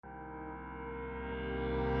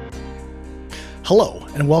Hello,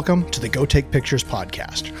 and welcome to the Go Take Pictures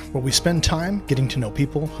podcast, where we spend time getting to know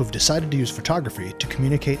people who've decided to use photography to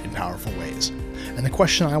communicate in powerful ways. And the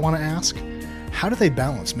question I want to ask, how do they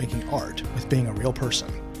balance making art with being a real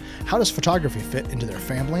person? How does photography fit into their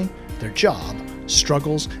family, their job,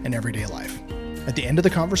 struggles, and everyday life? At the end of the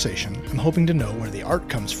conversation, I'm hoping to know where the art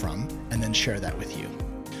comes from and then share that with you.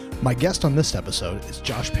 My guest on this episode is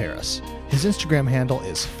Josh Paris. His Instagram handle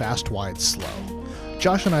is FastWideSlow.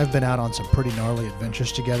 Josh and I have been out on some pretty gnarly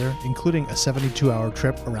adventures together, including a 72-hour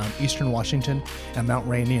trip around Eastern Washington and Mount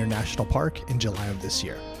Rainier National Park in July of this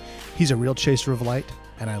year. He's a real chaser of light,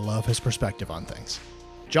 and I love his perspective on things.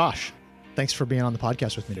 Josh, thanks for being on the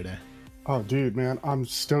podcast with me today. Oh, dude, man, I'm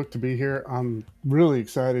stoked to be here. I'm really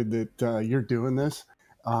excited that you're doing this.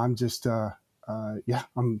 I'm just,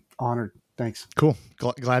 I'm honored. Thanks. Cool.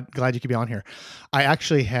 Glad you could be on here.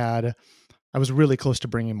 I was really close to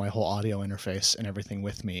bringing my whole audio interface and everything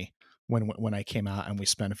with me when I came out, and we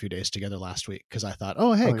spent a few days together last week because I thought,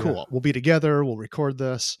 cool. Yeah. We'll be together. We'll record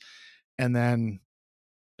this. And then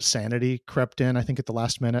sanity crept in, I think, at the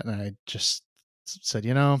last minute. And I just said,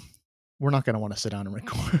 we're not going to want to sit down and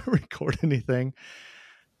record anything.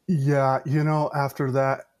 Yeah. After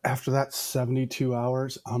that 72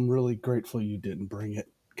 hours, I'm really grateful you didn't bring it,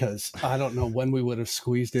 because I don't know when we would have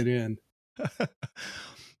squeezed it in.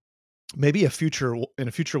 Maybe in a future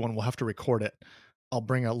one, we'll have to record it. I'll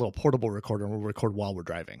bring a little portable recorder and we'll record while we're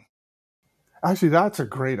driving. Actually, that's a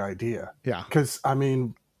great idea. Yeah. Because,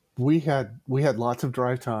 we had lots of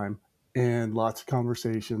drive time and lots of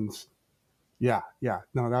conversations. Yeah.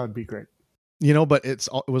 No, that would be great. But it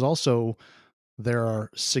was also, there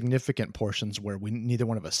are significant portions where neither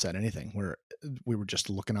one of us said anything, where we were just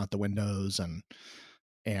looking out the windows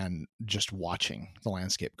and just watching the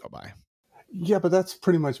landscape go by. Yeah, but that's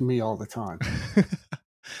pretty much me all the time.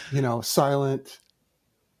 Silent,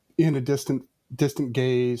 in a distant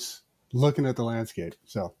gaze, looking at the landscape.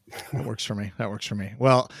 So that works for me.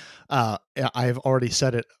 Well, I've already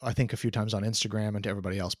said it, I think, a few times on Instagram and to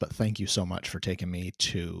everybody else, but thank you so much for taking me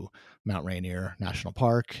to Mount Rainier National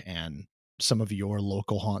Park and some of your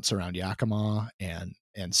local haunts around Yakima and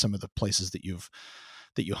some of the places that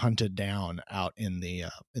you hunted down out in the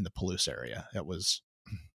Palouse area. It was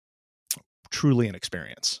truly an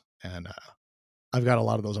experience, and I've got a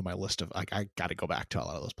lot of those on my list of I got to go back to a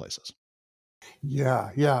lot of those places.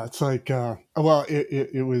 Yeah, it's like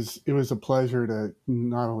it was a pleasure to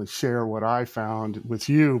not only share what I found with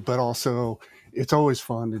you, but also it's always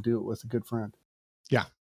fun to do it with a good friend. Yeah,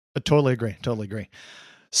 I totally agree.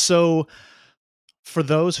 So for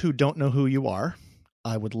those who don't know who you are,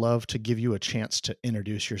 I would love to give you a chance to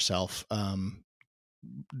introduce yourself.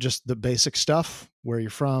 Just the basic stuff, where you're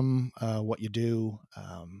from, what you do,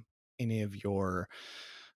 any of your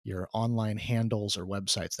online handles or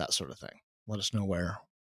websites, that sort of thing. Let us know where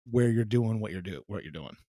you're doing what you're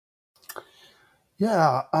doing.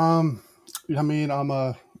 Yeah. I'm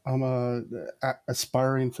a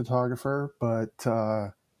aspiring photographer, but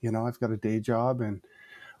I've got a day job, and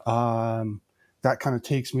that kind of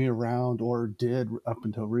takes me around, or did up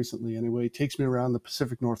until recently anyway, takes me around the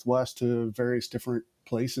Pacific Northwest to various different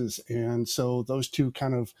places. And so those two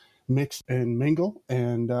kind of mix and mingle,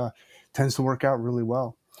 and tends to work out really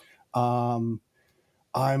well.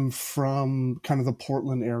 I'm from kind of the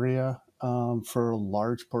Portland area for a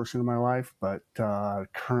large portion of my life, but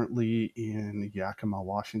currently in Yakima,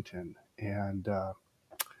 Washington. And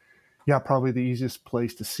probably the easiest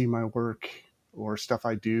place to see my work or stuff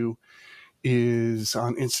I do is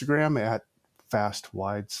on Instagram at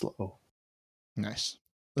FastWideSlow. Nice.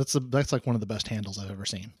 That's like one of the best handles I've ever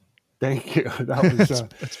seen. Thank you. That was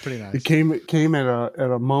that's pretty nice. It came at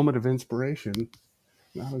a moment of inspiration.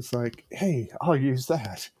 And I was like, hey, I'll use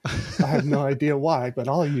that. I have no idea why, but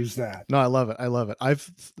I'll use that. No, I love it. I've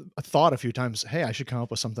thought a few times, hey, I should come up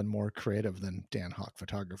with something more creative than Dan Hawk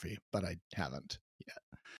photography, but I haven't yet.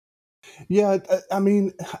 Yeah,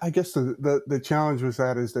 I guess the challenge with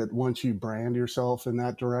that is that once you brand yourself in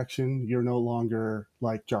that direction, you're no longer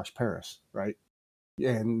like Josh Paris, right?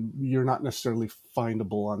 And you're not necessarily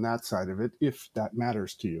findable on that side of it, if that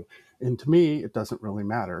matters to you. And to me, it doesn't really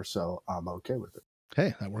matter, so I'm okay with it.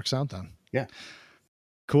 Hey, that works out then. Yeah.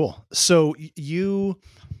 Cool. So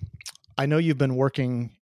I know you've been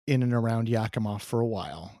working in and around Yakima for a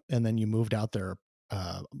while, and then you moved out there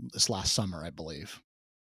this last summer, I believe.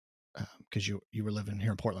 Because you were living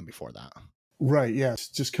here in Portland before that. Right. Yeah. It's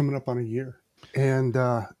just coming up on a year. And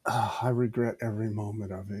I regret every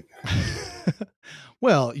moment of it.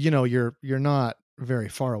 Well, you're not very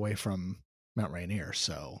far away from Mount Rainier,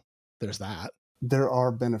 so there's that. There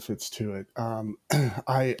are benefits to it.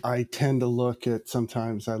 I tend to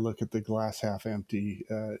sometimes I look at the glass half empty,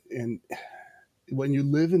 and when you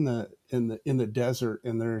live in the desert,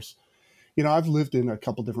 and there's, I've lived in a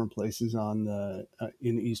couple different places in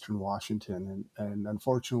Eastern Washington, and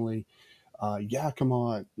unfortunately,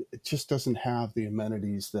 Yakima, it just doesn't have the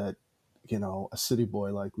amenities that, a city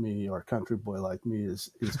boy like me or a country boy like me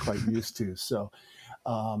is quite used to. So,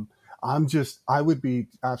 um, I would be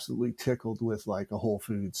absolutely tickled with like a Whole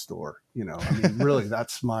Foods store. I mean, really,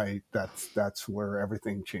 that's where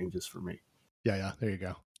everything changes for me. Yeah. There you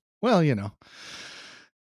go. Well,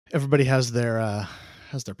 everybody has their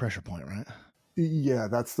pressure point, right? Yeah,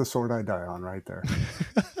 that's the sword I die on right there.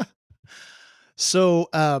 So,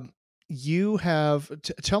 you have,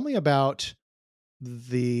 tell me about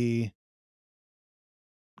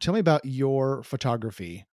your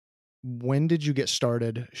photography. When did you get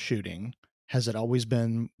started shooting? Has it always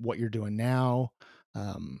been what you're doing now?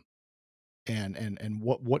 And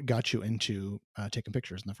what got you into taking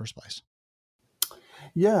pictures in the first place?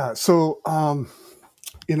 Yeah. So,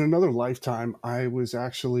 in another lifetime, I was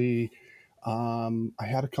actually, I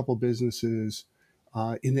had a couple businesses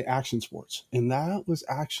in the action sports. And that was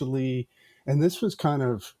actually, and this was kind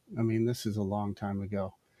of, I mean, this is a long time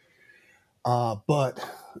ago. But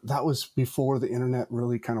that was before the internet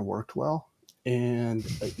really kind of worked well. And,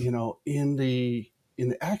 in the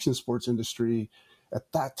action sports industry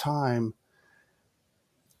at that time,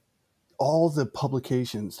 all the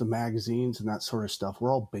publications, the magazines and that sort of stuff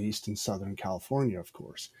were all based in Southern California, of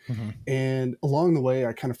course. Mm-hmm. And along the way,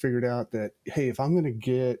 I kind of figured out that, hey, if I'm going to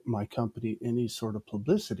get my company any sort of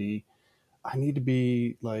publicity, I need to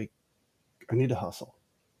hustle.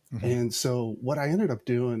 Mm-hmm. And so what I ended up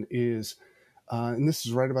doing is, and this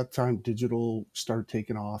is right about the time digital started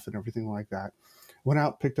taking off and everything like that, went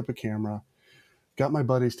out, picked up a camera, got my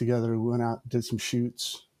buddies together, we went out, did some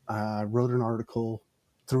shoots, wrote an article,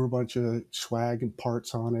 threw a bunch of swag and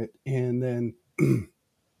parts on it, and then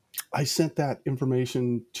I sent that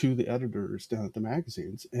information to the editors down at the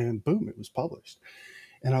magazines, and boom, it was published.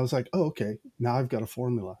 And I was like, oh, okay, now I've got a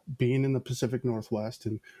formula. Being in the Pacific Northwest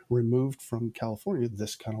and removed from California,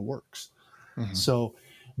 this kind of works. Mm-hmm. So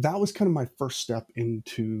that was kind of my first step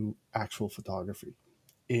into actual photography.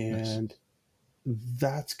 And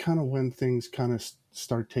that's kind of when things kind of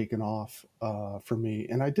start taking off for me.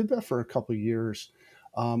 And I did that for a couple of years.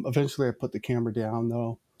 Eventually, I put the camera down,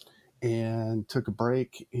 though, and took a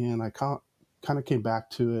break. And I kind of came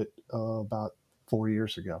back to it about 4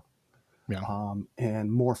 years ago. Yeah.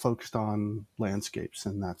 And more focused on landscapes.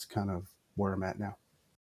 And that's kind of where I'm at now.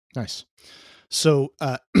 Nice. So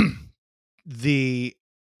the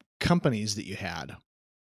companies that you had,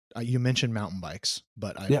 you mentioned mountain bikes,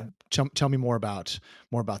 but tell me more about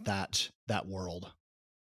that world.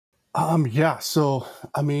 Yeah. So,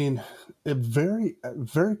 I mean, it very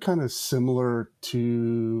kind of similar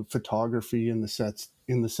to photography in the sense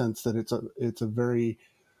that it's a very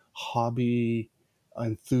hobby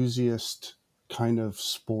enthusiast kind of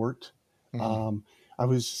sport. Mm-hmm. I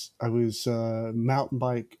was mountain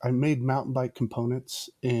bike. I made mountain bike components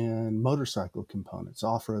and motorcycle components,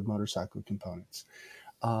 off-road motorcycle components.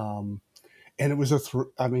 And it was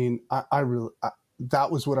I mean, I really, that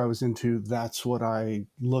was what I was into. That's what I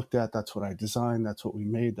looked at. That's what I designed. That's what we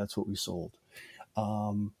made. That's what we sold.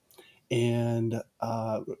 And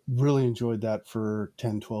really enjoyed that for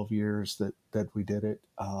 10, 12 years that we did it.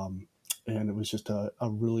 And it was just a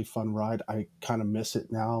really fun ride. I kind of miss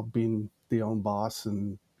it now, being the own boss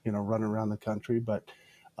and, running around the country. But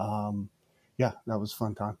yeah, that was a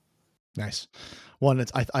fun time. Nice. One,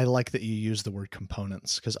 I like that you use the word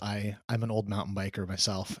components, because I'm an old mountain biker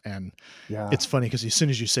myself, and it's funny because as soon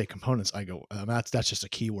as you say components, I go, that's just a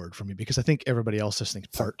keyword for me, because I think everybody else just thinks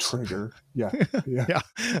parts. Trigger. Yeah.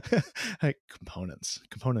 Like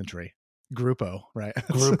componentry, gruppo, right?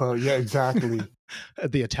 Gruppo. Yeah, exactly.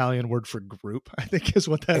 The Italian word for group, I think, is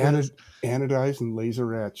what that is. Anodized and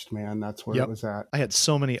laser etched, man. That's where it was at. I had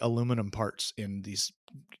so many aluminum parts in these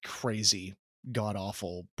crazy, god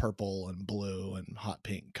awful purple and blue and hot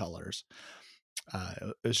pink colors.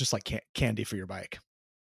 It was just like candy for your bike.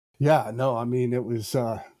 Yeah, no, I mean, it was,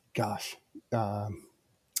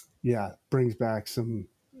 yeah, brings back some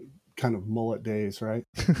kind of mullet days, right?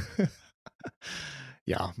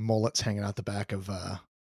 Yeah, mullets hanging out the back of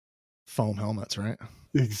foam helmets, right?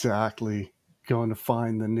 Exactly. Going to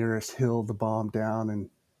find the nearest hill to bomb down and,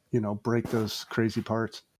 break those crazy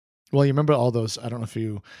parts. Well, you remember all those, I don't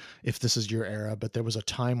know if this is your era, but there was a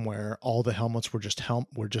time where all the helmets were just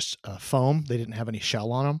foam. They didn't have any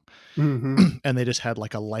shell on them. Mm-hmm. And they just had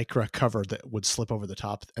like a Lycra cover that would slip over the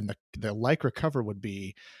top. And the Lycra cover would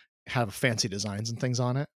be have fancy designs and things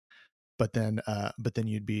on it, but then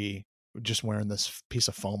you'd be just wearing this piece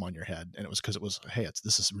of foam on your head, and it was because it was, hey,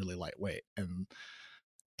 this is really lightweight. And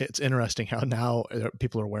it's interesting how now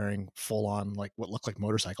people are wearing full on, like what look like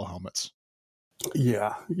motorcycle helmets.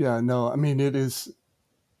 Yeah. No, I mean,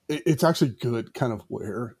 it's actually good kind of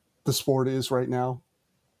where the sport is right now,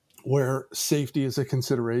 where safety is a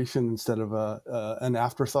consideration instead of an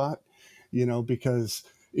afterthought, because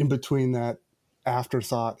in between that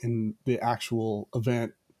afterthought and the actual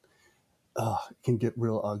event, it can get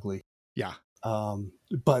real ugly. Yeah.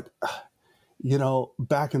 But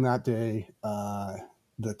back in that day,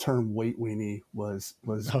 the term weight weenie was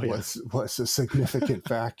a significant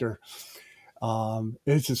factor.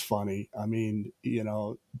 It's just funny. I mean,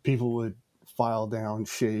 people would file down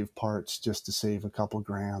shave parts just to save a couple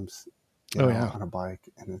grams on a bike,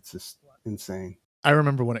 and it's just insane. I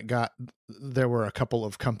remember when there were a couple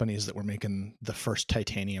of companies that were making the first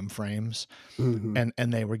titanium frames, Mm-hmm.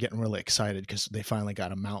 and they were getting really excited because they finally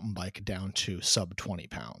got a mountain bike down to sub 20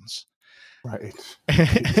 pounds. Right.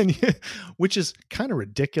 And, which is kind of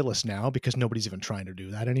ridiculous now because nobody's even trying to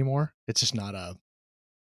do that anymore. It's just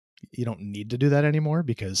you don't need to do that anymore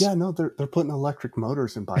because they're putting electric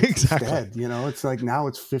motors in bikes instead. It's like now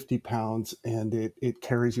it's 50 pounds and it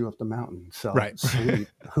carries you up the mountain. So right. Sweet.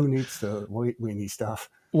 Who needs the weight weenie stuff?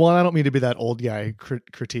 Well, I don't mean to be that old guy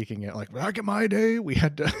critiquing it. Like back in my day, we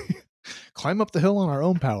had to climb up the hill on our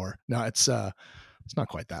own power. No, it's not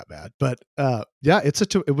quite that bad, but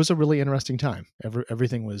it was a really interesting time.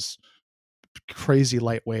 Everything was crazy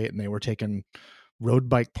lightweight, and they were taking road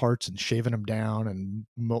bike parts and shaving them down and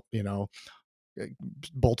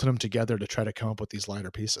bolting them together to try to come up with these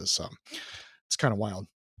lighter pieces. So it's kind of wild.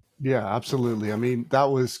 Yeah, absolutely. I mean, that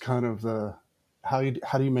was kind of how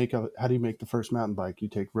do you make the first mountain bike? You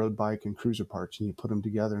take road bike and cruiser parts and you put them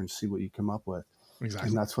together and see what you come up with. Exactly.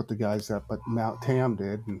 And that's what the guys up at Mount Tam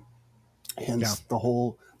did, and hence the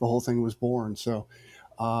whole thing was born. So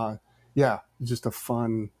just a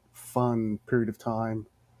fun period of time,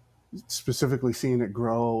 specifically seeing it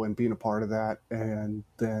grow and being a part of that, and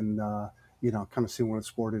then kind of seeing what the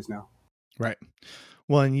sport is now. Right.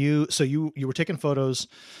 Well, and you were taking photos,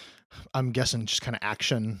 I'm guessing just kind of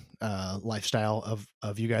action lifestyle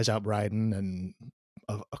of you guys out riding and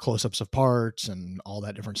close-ups of parts and all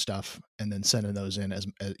that different stuff, and then sending those in as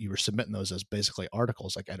you were submitting those as basically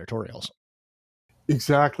articles, like editorials.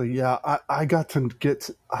 Exactly. Yeah. I got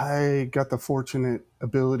the fortunate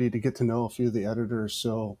ability to get to know a few of the editors.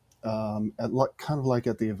 So kind of like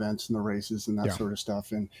at the events and the races and that sort of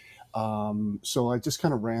stuff. And so I just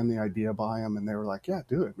kind of ran the idea by them, and they were like, yeah,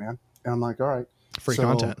 do it, man. And I'm like, all right. Free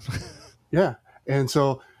content. Yeah. And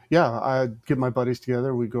so, I'd get my buddies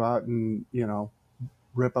together. We'd go out and,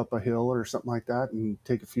 rip up a hill or something like that and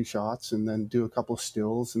take a few shots and then do a couple of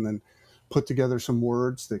stills and then put together some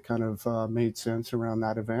words that kind of made sense around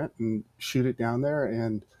that event and shoot it down there.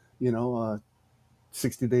 And,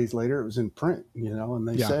 60 days later it was in print, and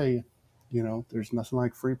they say, there's nothing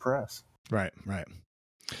like free press. Right.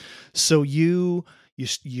 So you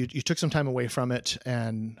took some time away from it.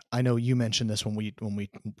 And I know you mentioned this when we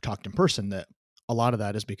talked in person, that a lot of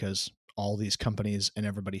that is because all these companies and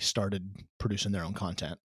everybody started producing their own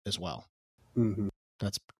content as well. Mm-hmm.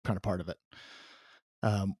 That's kind of part of it.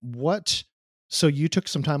 So you took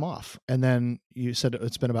some time off, and then you said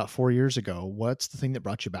it's been about 4 years ago. What's the thing that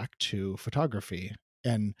brought you back to photography,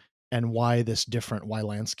 and why why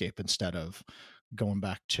landscape instead of going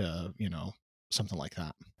back to, something like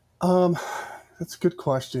that? That's a good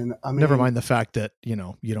question. I mean, never mind the fact that, you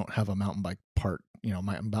don't have a mountain bike part,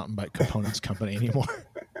 mountain bike components company anymore.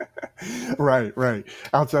 Right.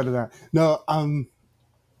 Outside of that, no,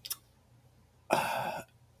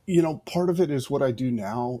 part of it is what I do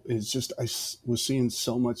now is just, I was seeing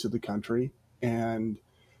so much of the country, and,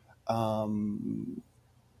 I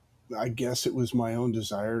guess it was my own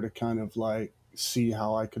desire to kind of like see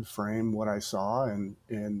how I could frame what I saw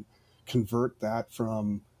and convert that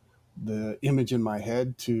from the image in my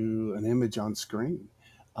head to an image on screen.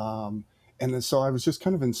 And then, so I was just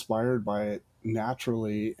kind of inspired by it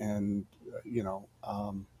naturally. And,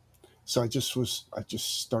 so I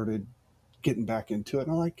just started getting back into it,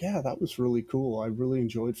 and I'm like, yeah, that was really cool. I really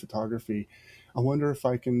enjoyed photography. I wonder if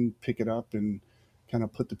I can pick it up and kind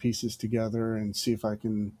of put the pieces together and see if I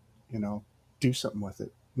can, do something with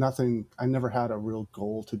it. I never had a real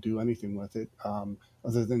goal to do anything with it,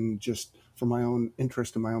 other than just for my own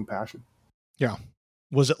interest and my own passion. Yeah.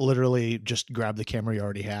 Was it literally just grab the camera you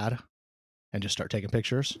already had? and just start taking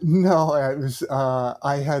pictures? No, I was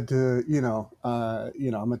I had to,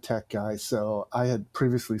 I'm a tech guy, so I had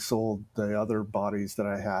previously sold the other bodies that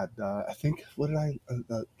I had. I think what did I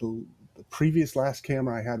the previous last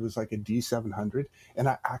camera I had was like a D700, and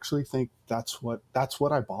I actually think that's what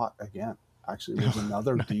I bought again. Actually, it was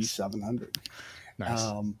another Nice. D700,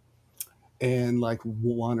 Nice. and like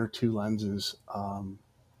one or two lenses.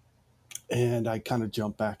 And I kind of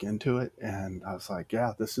jumped back into it, and I was like,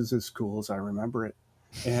 yeah, this is as cool as I remember it.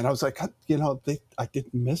 And I was like, I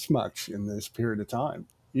didn't miss much in this period of time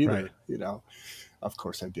Right. either. Of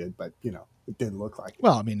course I did, but it didn't look like it.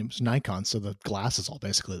 Well, I mean, it was Nikon, so the glass is all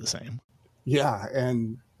basically the same. Yeah.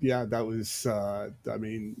 And yeah, that was, I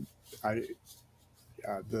mean, I,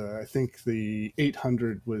 I think the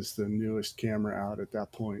 800 was the newest camera out at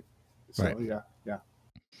that point. So Right. yeah.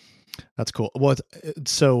 That's cool. Well,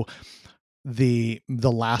 so the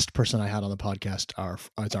last person I had on the podcast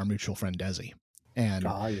is our mutual friend Desi, and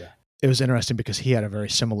Yeah. it was interesting because he had a very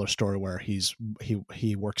similar story where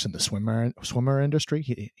he works in the swimmer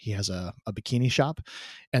industry. He has a bikini shop,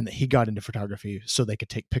 and he got into photography so they could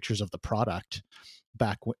take pictures of the product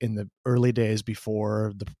back in the early days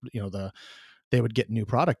before they would get new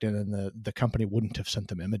product in, and the company wouldn't have sent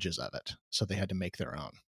them images of it, so they had to make their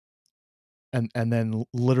own. And then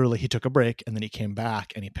literally he took a break, and then he came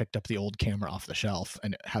back and he picked up the old camera off the shelf,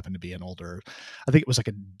 and it happened to be an older, I think it was like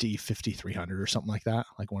a D5300 or something like that.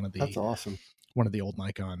 Like That's awesome. one of the old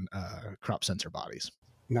Nikon crop sensor bodies.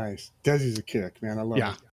 Nice. Desi's a kick, man. I love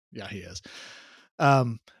it. Yeah, he is.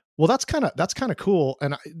 Well, that's kind of cool.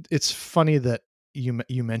 And it's funny that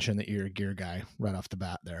you mentioned that you're a gear guy right off the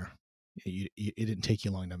bat there. It didn't take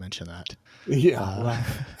you long to mention that. Yeah.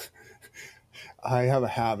 I have a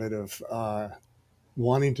habit of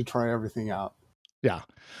wanting to try everything out. Yeah.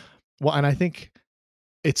 Well, and I think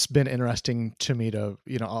it's been interesting to me to,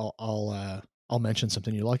 I'll mention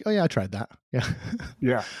something you're like, oh yeah, I tried that. Yeah.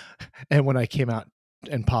 Yeah. And when I came out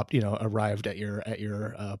and arrived at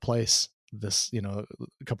your place this, a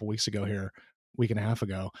couple weeks ago here, week and a half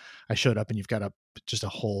ago, I showed up and you've got just a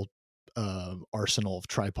whole arsenal of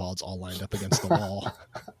tripods all lined up against the wall.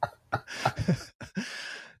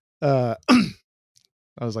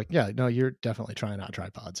 I was like, yeah, no, you're definitely trying out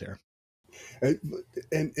tripods here.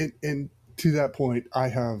 And to that point,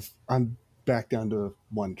 I'm back down to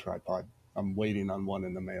one tripod. I'm waiting on one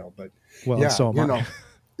in the mail, but well, so am I.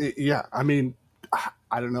 Yeah. I mean,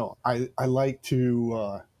 I don't know. I like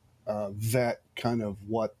to vet kind of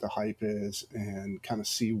what the hype is and kind of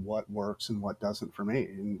see what works and what doesn't for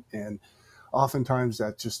me. And oftentimes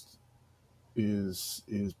that just is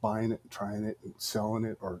buying it, trying it, and selling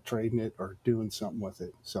it, or trading it, or doing something with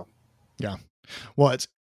it. So yeah, well, it's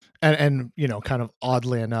and kind of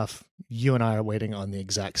oddly enough, you and I are waiting on the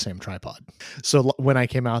exact same tripod. So when I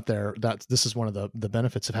came out there, this is one of the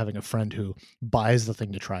benefits of having a friend who buys the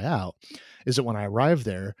thing to try out, is that when I arrived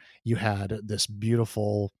there, you had this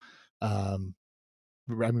beautiful, I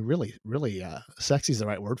mean, really, really sexy is the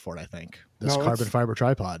right word for it, I think. This carbon fiber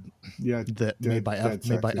tripod, made by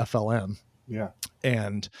FLM. Yeah.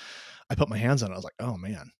 And I put my hands on it. I was like, oh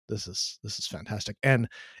man, this is fantastic. And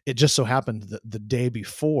it just so happened that the day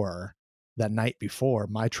before, that night before,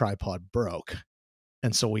 my tripod broke.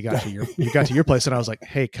 And so you got to your place, and I was like,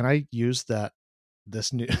 hey, can I use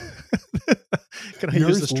this new, can I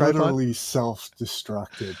use this tripod? Literally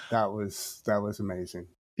self-destructed. That was amazing.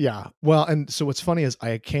 Yeah. Well, and so what's funny is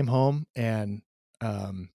I came home and,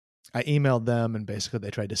 I emailed them, and basically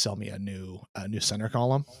they tried to sell me a new center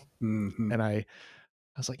column. Mm-hmm. And I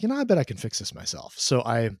was like, I bet I can fix this myself. So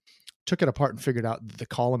I took it apart and figured out the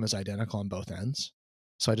column is identical on both ends.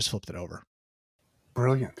 So I just flipped it over.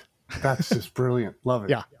 Brilliant. That's just brilliant. Love it.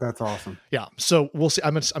 Yeah. That's awesome. Yeah. So we'll see.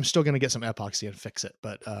 I'm still going to get some epoxy and fix it,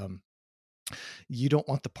 but you don't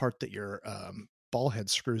want the part that your ball head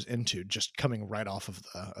screws into just coming right off of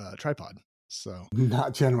the tripod. So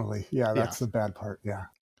not generally. Yeah. That's the bad part. Yeah.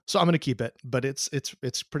 So I'm going to keep it, but it's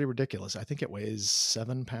pretty ridiculous. I think it weighs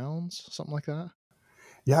 7 pounds, something like that.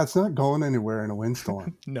 Yeah, it's not going anywhere in a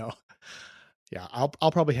windstorm. No. Yeah,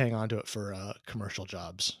 I'll probably hang on to it for commercial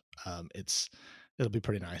jobs. It'll be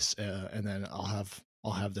pretty nice, and then I'll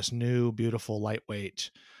have this new beautiful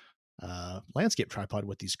lightweight landscape tripod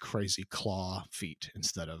with these crazy claw feet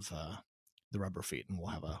instead of the rubber feet, and we'll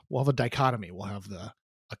have a dichotomy. We'll have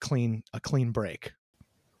a clean break.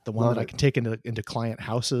 The one that I can take into client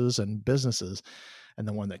houses and businesses, and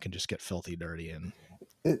the one that can just get filthy dirty and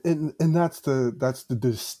that's the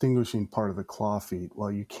distinguishing part of the claw feet.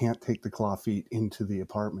 Well, you can't take the claw feet into the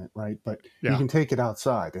apartment, right? But you can take it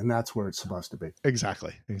outside, and that's where it's supposed to be.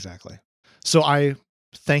 Exactly. So I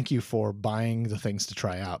thank you for buying the things to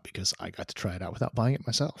try out, because I got to try it out without buying it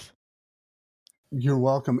myself. You're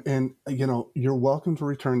welcome. And, you're welcome to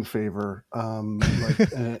return the favor. Like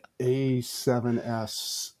an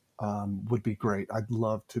A7S would be great. I'd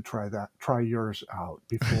love to try yours out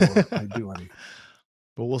before I do anything.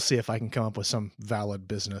 But we'll see if I can come up with some valid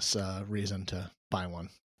business reason to buy one.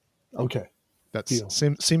 Okay. That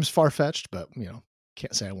seems far-fetched, but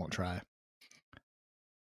can't say I won't try.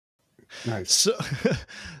 Nice.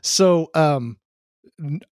 So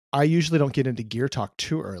I usually don't get into gear talk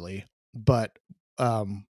too early, but tell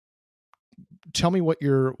me what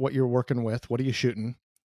you're working with. What are you shooting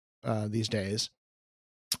these days?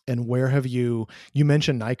 And where have you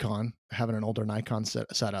mentioned Nikon, having an older Nikon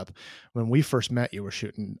setup. When we first met, you were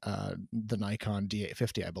shooting the Nikon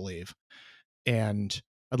D850, I believe. And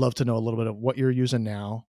I'd love to know a little bit of what you're using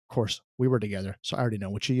now. Of course, we were together, so I already know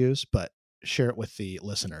what you use, but share it with the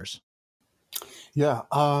listeners. Yeah,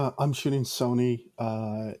 I'm shooting Sony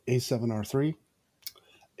A7R3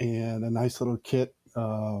 and a nice little kit,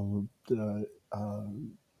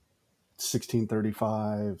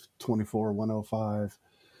 1635, 24-105,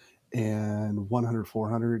 and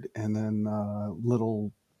 100-400, and then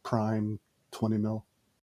little prime 20 mil.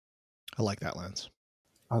 I like that lens.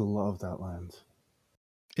 I love that lens.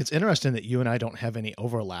 It's interesting that you and I don't have any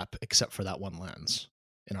overlap except for that one lens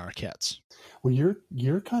in our kits. Well,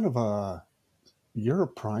 you're kind of you're a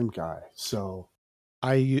prime guy, so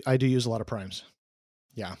I do use a lot of primes.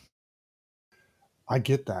 Yeah. I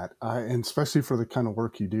get that. And especially for the kind of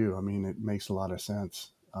work you do. I mean, it makes a lot of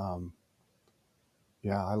sense.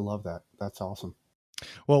 Yeah, I love that. That's awesome.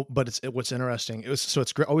 Well, but what's interesting. It's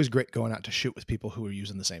always great going out to shoot with people who are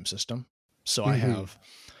using the same system. So I have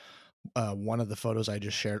one of the photos I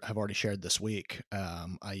just shared. I've already shared this week.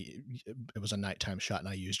 It was a nighttime shot, and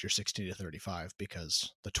I used your 16-35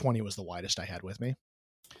 because the 20 was the widest I had with me.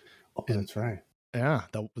 Oh, that's right. Yeah,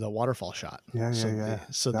 the waterfall shot. Yeah.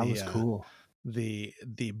 That was cool. The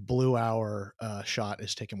blue hour shot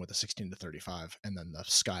is taken with the 16-35, and then the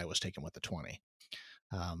sky was taken with the 20.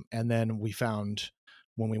 And then we found,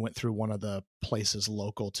 when we went through one of the places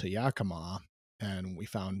local to Yakima, and we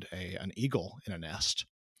found an eagle in a nest.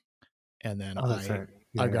 And then I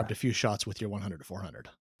grabbed a few shots with your 100-400.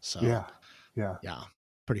 So yeah,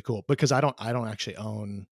 pretty cool, because I don't actually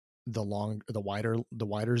own the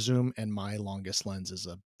wider zoom, and my longest lens is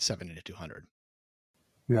a 70-200.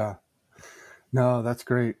 Yeah, no, that's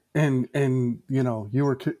great. And you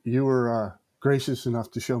were gracious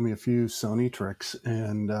enough to show me a few Sony tricks,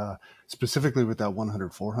 and specifically with that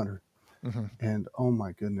 100-400. Mm-hmm. And oh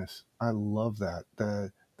my goodness, I love that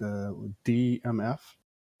the DMF.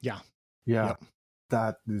 Yeah. Yep.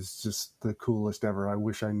 That is just the coolest ever. I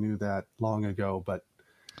wish I knew that long ago, but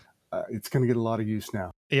it's going to get a lot of use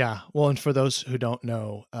now. Yeah. Well, and for those who don't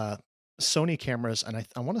know, Sony cameras, and I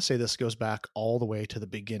want to say this goes back all the way to the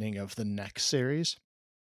beginning of the NEX series,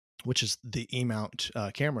 which is the E-mount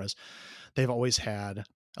cameras. They've always had,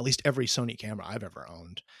 at least every Sony camera I've ever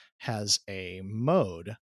owned has a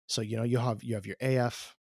mode. So, you have your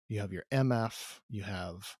AF, you have your MF, you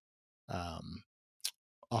have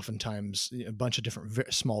oftentimes a bunch of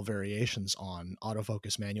different small variations on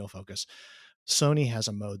autofocus, manual focus. Sony has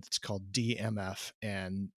a mode that's called DMF,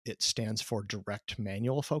 and it stands for direct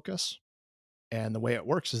manual focus. And the way it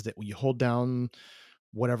works is that when you hold down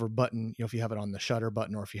whatever button, if you have it on the shutter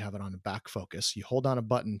button or if you have it on the back focus, you hold down a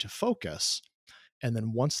button to focus. And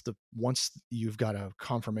then once you've got a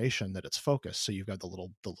confirmation that it's focused, so you've got the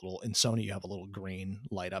little in Sony, you have a little green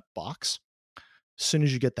light up box. As soon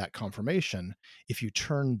as you get that confirmation, if you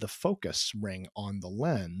turn the focus ring on the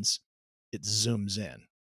lens, it zooms in,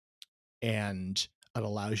 and it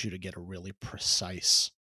allows you to get a really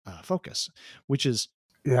precise focus, which is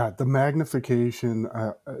the magnification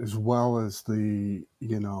as well as the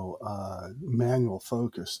manual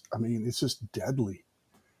focus. I mean, it's just deadly.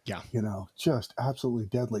 Yeah, just absolutely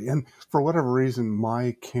deadly. And for whatever reason,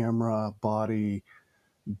 my camera body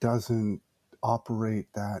doesn't operate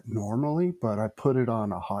that normally, but I put it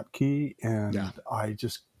on a hotkey, and I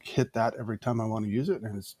just hit that every time I want to use it,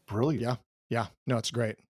 and it's brilliant. Yeah. No, it's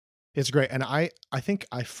great. It's great. And I think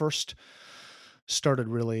I first started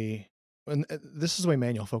really, and this is the way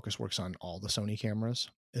manual focus works on all the Sony cameras,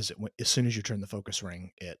 is as soon as you turn the focus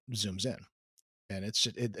ring, it zooms in. And it's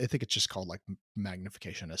just, I think it's just called like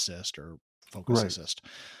magnification assist or focus assist,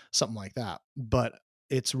 something like that. But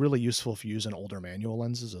it's really useful if you use an older manual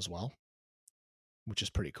lenses as well, which is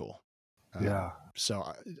pretty cool.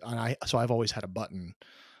 So I've always had a button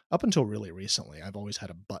up until really recently. I've always had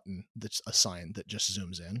a button that's assigned that just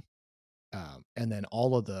zooms in. And then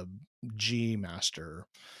all of the G Master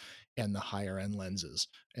and the higher end lenses.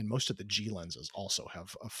 And most of the G lenses also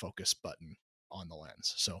have a focus button on the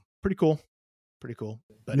lens. So pretty cool. Pretty cool.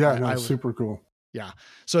 But Yeah, no, super cool. Yeah.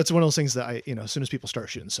 So it's one of those things that I, as soon as people start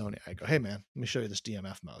shooting Sony, I go, hey man, let me show you this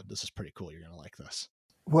DMF mode. This is pretty cool. You're going to like this.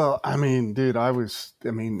 Well, I mean, dude,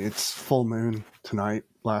 it's full moon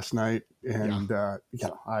last night. And,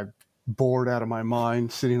 I'm bored out of my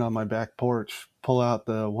mind sitting on my back porch, pull out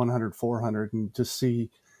the 100-400 and just see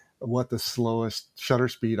what the slowest shutter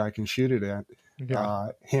speed I can shoot it at. Yeah.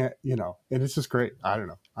 And it's just great. I don't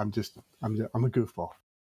know. I'm a goofball.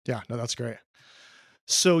 Yeah, no, that's great.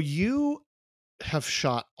 So you have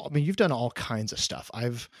shot, you've done all kinds of stuff.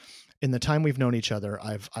 In the time we've known each other,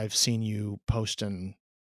 I've seen you posting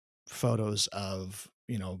photos of,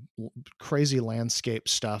 crazy landscape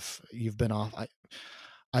stuff. You've been off.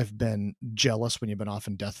 I've been jealous when you've been off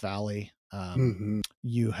in Death Valley.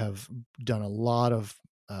 You have done a lot of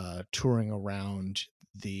touring around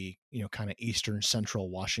the, kind of eastern central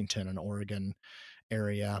Washington and Oregon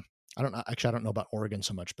area. I don't know about Oregon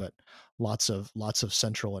so much, but lots of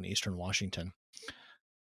central and eastern Washington.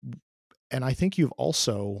 And I think you've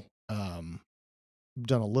also done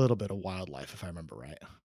a little bit of wildlife, if I remember right.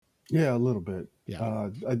 Yeah, a little bit. Yeah.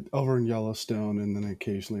 Over in Yellowstone and then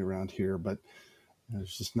occasionally around here, but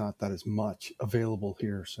there's just not that as much available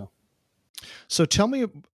here. So tell me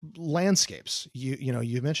landscapes.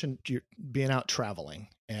 You mentioned you're being out traveling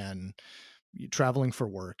and traveling for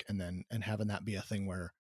work and having that be a thing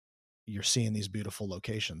where you're seeing these beautiful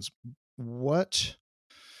locations. What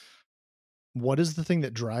is the thing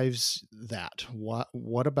that drives that?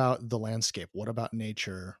 What about the landscape? What about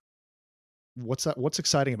nature? What's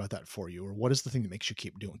exciting about that for you? Or what is the thing that makes you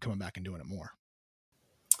keep coming back and doing it more?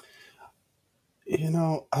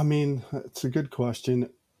 It's a good question.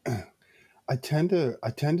 I tend to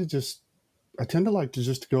like to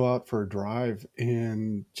just go out for a drive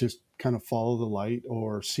and just kind of follow the light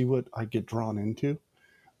or see what I get drawn into.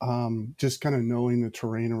 Just kind of knowing the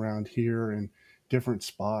terrain around here and different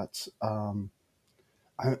spots. I'm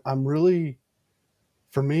really,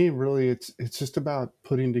 for me, really, it's just about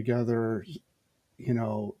putting together,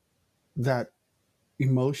 that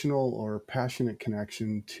emotional or passionate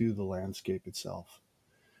connection to the landscape itself.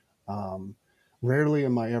 Rarely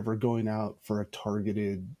am I ever going out for a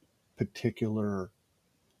targeted particular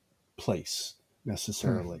place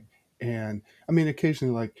necessarily. And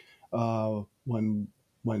occasionally, like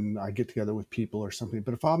when I get together with people or something,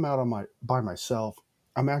 but if I'm out by myself,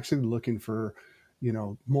 I'm actually looking for,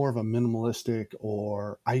 more of a minimalistic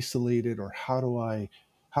or isolated, or how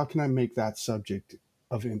can I make that subject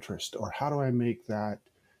of interest, or how do I make that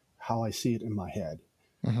how I see it in my head?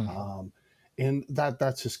 And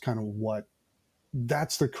that's just kind of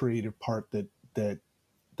that's the creative part that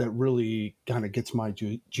really kind of gets my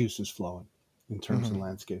juices flowing in terms of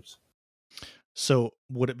landscapes. So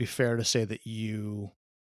would it be fair to say that you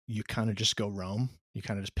kind of just go roam? You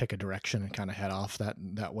kind of just pick a direction and kind of head off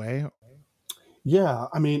that way? Yeah.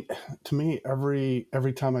 To me,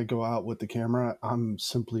 every time I go out with the camera, I'm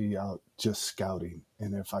simply out just scouting.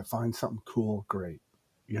 And if I find something cool, great,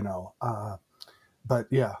 but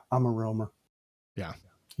yeah, I'm a roamer. Yeah.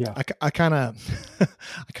 Yeah. I kind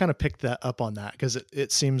of picked that up on that, because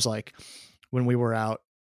it seems like when we were out,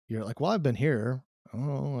 you're like, well, I've been here,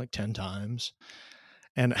 like 10 times.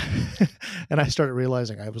 And, and I started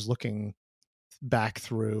realizing I was looking back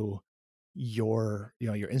through your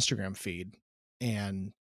Instagram feed,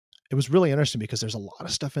 and it was really interesting because there's a lot of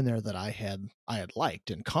stuff in there that I had liked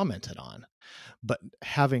and commented on, but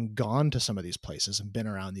having gone to some of these places and been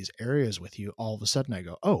around these areas with you, all of a sudden I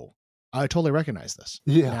go, oh, I totally recognize this.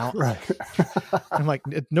 Yeah. Now, right. I'm like,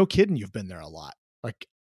 no kidding. You've been there a lot. Like,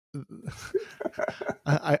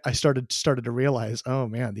 I started to realize, oh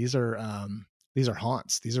man, these are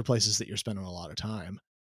haunts. These are places that you're spending a lot of time.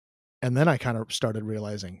 And then I kind of started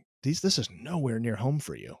realizing this is nowhere near home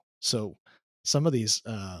for you. So some of these,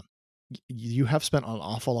 you have spent an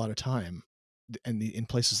awful lot of time in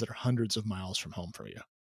places that are hundreds of miles from home for you.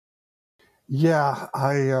 Yeah.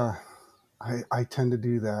 I tend to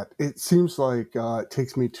do that. It seems like it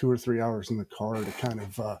takes me 2 or 3 hours in the car to kind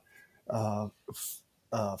of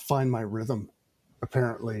find my rhythm,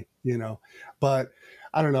 apparently, but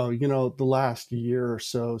I don't know, the last year or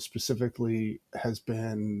so specifically has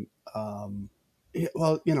been,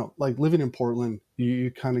 like living in Portland,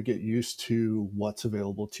 you kind of get used to what's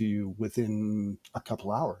available to you within a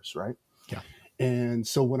couple hours, right? Yeah. And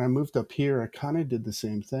so when I moved up here, I kind of did the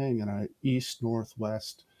same thing, and I east,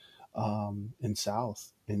 northwest, and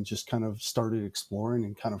south, and just kind of started exploring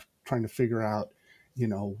and kind of trying to figure out,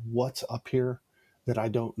 what's up here that I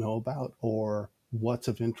don't know about, or what's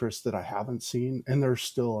of interest that I haven't seen, and there's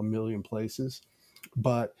still a million places,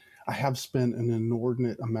 but I have spent an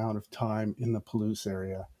inordinate amount of time in the Palouse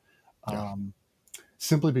area, Yeah. um,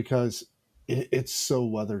 simply because it's so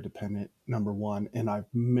weather dependent, number one, and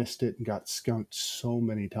I've missed it and got skunked so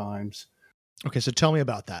many times. Okay, so tell me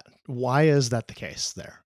about that. Why is that the case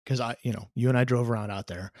there? Because you and I drove around out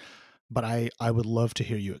there, but I would love to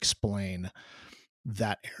hear you explain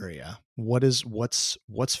that area. What's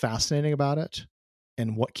fascinating about it,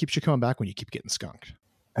 and what keeps you coming back when you keep getting skunked?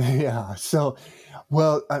 Yeah. So,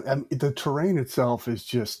 well, the terrain itself is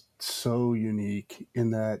just so unique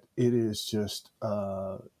in that it is just,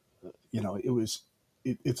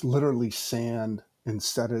 it's literally sand and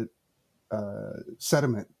sediment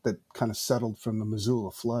that kind of settled from the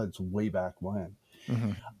Missoula floods way back when.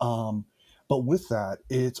 Mm-hmm. Um, but with that,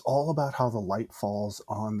 it's all about how the light falls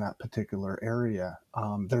on that particular area.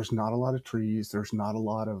 There's not a lot of trees. There's not a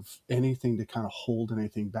lot of anything to kind of hold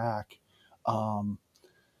anything back. Um,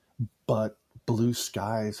 but blue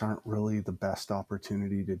skies aren't really the best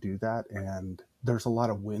opportunity to do that. And there's a lot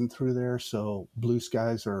of wind through there. So blue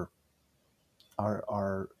skies are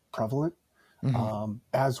prevalent, Mm-hmm.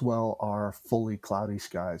 as well are fully cloudy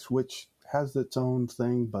skies, which has its own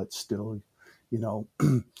thing, but still, you know,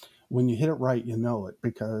 when you hit it right, you know it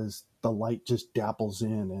because the light just dapples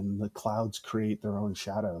in and the clouds create their own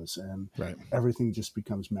shadows and Right. everything just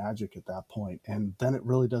becomes magic at that point. And then it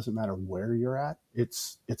really doesn't matter where you're at.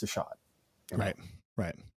 It's a shot. Right.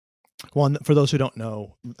 Right. Well, and for those who don't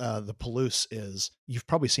know, the Palouse is, you've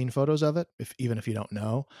probably seen photos of it, even if you don't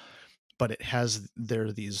know, but there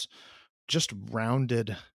are these just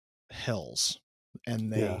rounded hills,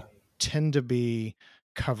 and they Yeah. tend to be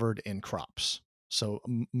covered in crops. So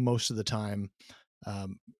most of the time,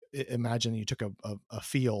 imagine you took a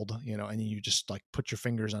field, and you just like put your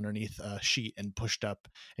fingers underneath a sheet and pushed up,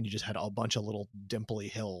 and you just had a bunch of little dimply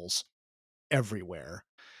hills everywhere.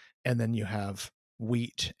 And then you have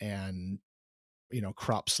wheat and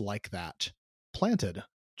crops like that planted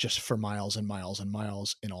just for miles and miles and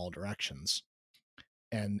miles in all directions.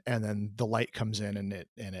 And then the light comes in and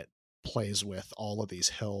it plays with all of these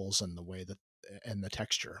hills and the way that and the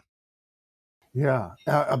texture. Yeah.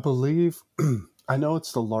 I believe, I know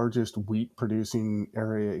it's the largest wheat producing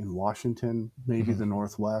area in Washington, maybe Mm-hmm. the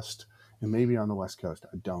Northwest, and maybe on the West Coast.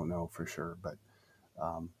 I don't know for sure, but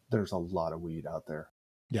there's a lot of wheat out there.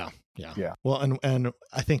 Yeah. Yeah. Yeah. Well, and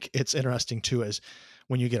I think it's interesting too, is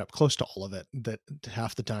when you get up close to all of it, that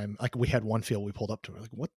half the time, like we had one field we pulled up to, we're like,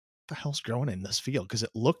 what the hell's growing in this field? Because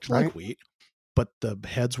it looked Right. like wheat, but the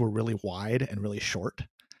heads were really wide and really short.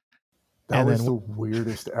 That And was then the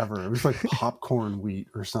weirdest ever. It was like popcorn wheat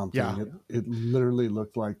or something. yeah, It literally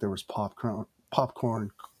looked like there was popcorn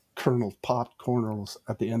kernels, popped kernels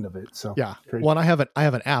at the end of it. So yeah. great. Well, and I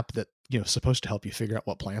have an app that supposed to help you figure out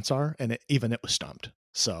what plants are, and it was stumped.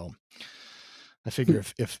 So I figure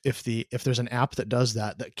if there's an app that does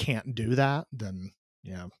that can't do that, then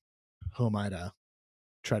who am I to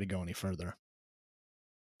try to go any further?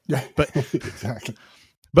 Yeah, But exactly.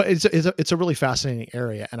 but it's a really fascinating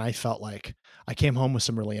area, and I felt like I came home with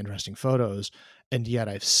some really interesting photos, and yet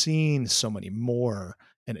I've seen so many more,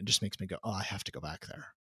 and it just makes me go, oh, I have to go back there,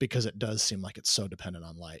 because it does seem like it's so dependent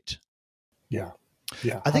on light. Yeah.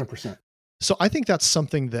 Yeah. I think 100%. so. I think that's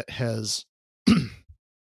something that has,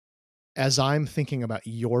 as I'm thinking about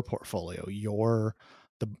your portfolio,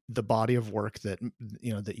 the body of work that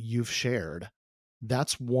that you've shared,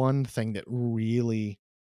 that's one thing that's really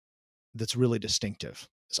distinctive.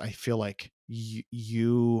 Is I feel like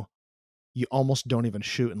you almost don't even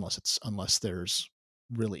shoot unless there's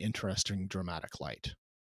really interesting dramatic light.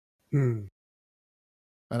 Mm.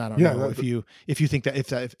 And I don't Yeah. know if you think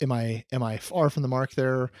that am I far from the mark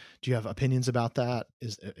there? Do you have opinions about that?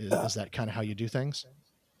 Is that kind of how you do things?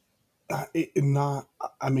 Not,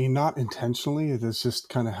 I mean, not intentionally. It is just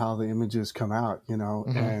kind of how the images come out,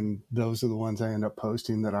 Mm-hmm. and those are the ones I end up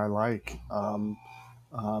posting that I like.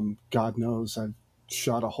 God knows I've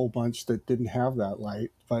shot a whole bunch that didn't have that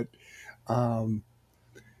light, but um,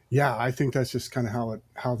 yeah, I think that's just kind of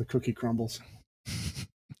how the cookie crumbles.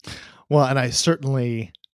 Well, and I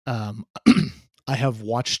certainly, I have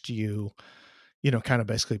watched you, kind of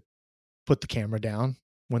basically put the camera down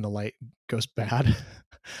when the light goes bad.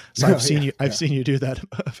 So I've seen you do that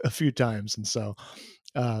a few times. And so,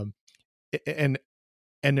 um, and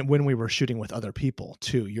when we were shooting with other people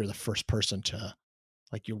too, you're the first person to,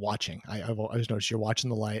 like, you're watching. I've always noticed you're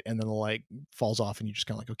watching the light, and then the light falls off and you just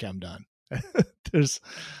kind of like, okay, I'm done. There's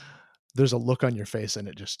a look on your face, and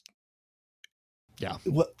it just, yeah.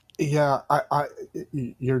 Well, yeah,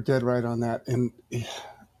 you're dead right on that. And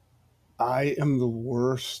I am the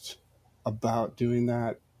worst about doing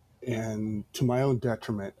that, and to my own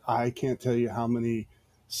detriment. I can't tell you how many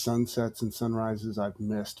sunsets and sunrises I've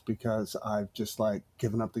missed because I've just like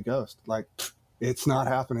given up the ghost. Like, it's not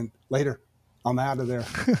happening. Later, I'm out of there.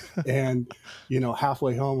 And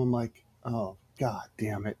halfway home, I'm like, oh god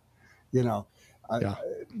damn it. You know, Yeah.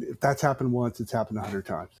 if that's happened once, it's happened 100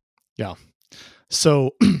 times. Yeah.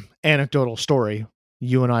 So, anecdotal story.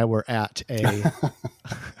 You and I were at a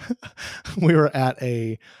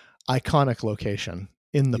iconic location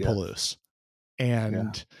in the Yes. Palouse,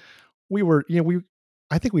 and we were,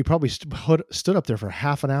 I think we probably stood up there for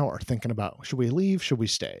half an hour thinking about, should we leave? Should we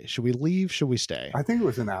stay? Should we leave? Should we stay? I think it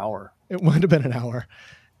was an hour. It might have been an hour.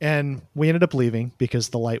 And we ended up leaving because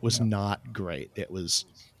the light was not great. It was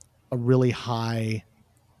a really high,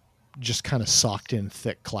 just kind of socked in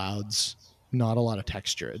thick clouds, not a lot of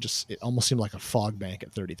texture. It almost seemed like a fog bank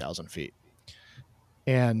at 30,000 feet.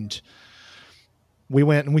 And we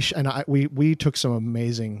went and we took some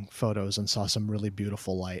amazing photos and saw some really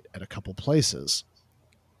beautiful light at a couple places.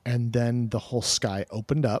 And then the whole sky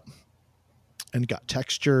opened up and got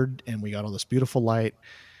textured, and we got all this beautiful light.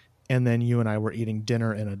 And then you and I were eating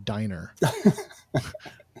dinner in a diner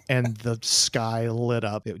and the sky lit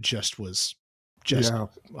up. It just was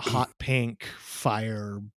hot pink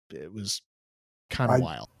fire. It was kind of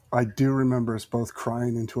wild. I do remember us both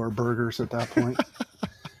crying into our burgers at that point.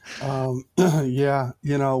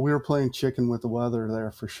 We were playing chicken with the weather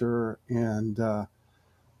there for sure. And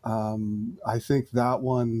I think that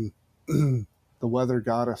one, the weather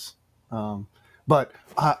got us. But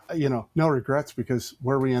no regrets, because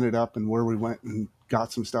where we ended up and where we went and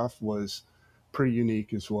got some stuff was pretty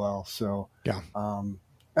unique as well. So, and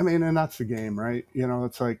that's the game, right?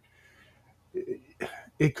 It's like,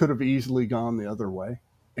 it could have easily gone the other way.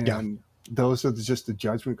 And those are just the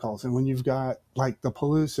judgment calls. And when you've got like the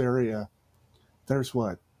Palouse area, there's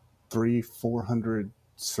 300-400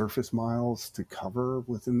 surface miles to cover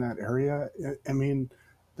within that area. I mean,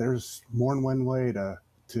 there's more than one way to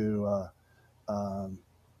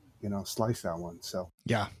slice that one. So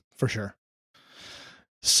yeah, for sure.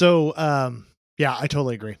 So I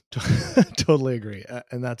totally agree. Totally agree.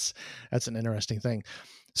 And that's an interesting thing.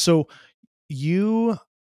 So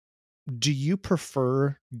do you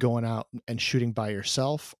prefer going out and shooting by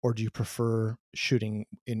yourself, or do you prefer shooting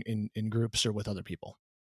in groups or with other people?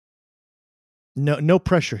 No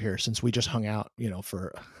pressure here, since we just hung out,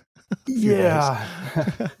 for a few days.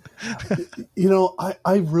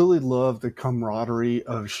 I really love the camaraderie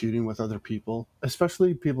of shooting with other people,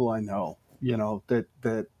 especially people I know, that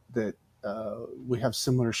we have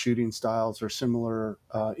similar shooting styles or similar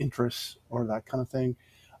interests or that kind of thing.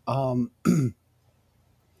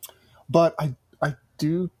 But I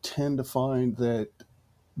do tend to find that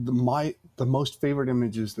the most favorite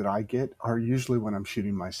images that I get are usually when I'm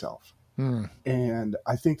shooting myself. And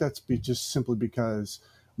I think that's just simply because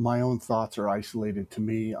my own thoughts are isolated to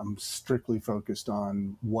me. I'm strictly focused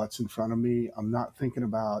on what's in front of me. I'm not thinking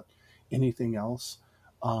about anything else.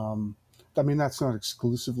 That's not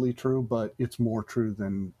exclusively true, but it's more true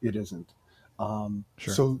than it isn't.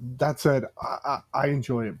 Sure. So that said, I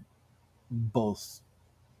enjoy it both,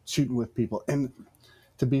 shooting with people. And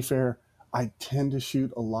to be fair, I tend to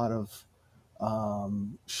shoot a lot of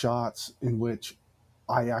shots in which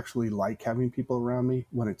I actually like having people around me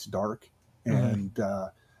when it's dark. And,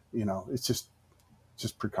 it's just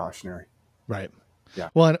precautionary. Right. Yeah.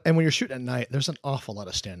 Well, and when you're shooting at night, there's an awful lot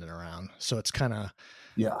of standing around. So it's kind of,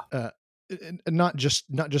 not just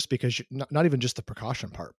because not even just the precaution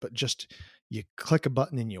part, but just you click a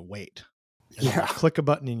button and you wait. You click a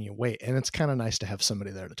button and you wait. And it's kind of nice to have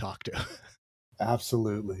somebody there to talk to.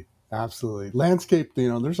 Absolutely. Landscape,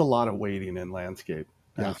 there's a lot of waiting in landscape.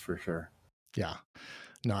 That's for sure. Yeah.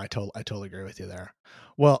 No, I totally agree with you there.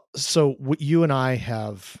 Well, so you and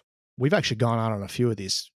I we've actually gone out on a few of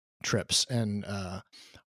these trips, and I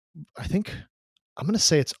think I'm going to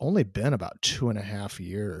say it's only been about 2.5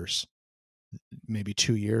 years, maybe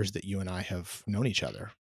 2 years, that you and I have known each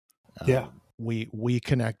other. We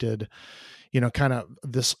connected, kind of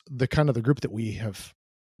the group that we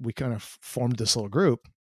kind of formed this little group,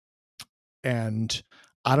 and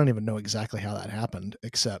I don't even know exactly how that happened,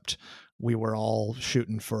 except we were all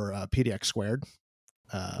shooting for PDX Squared,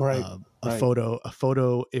 a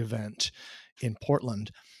photo event in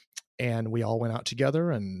Portland, and we all went out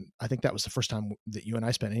together. And I think that was the first time that you and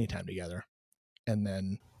I spent any time together. And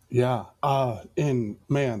then, and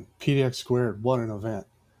man, PDX Squared, what an event!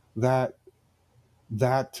 That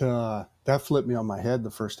flipped me on my head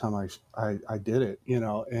the first time I did it,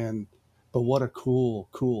 but what a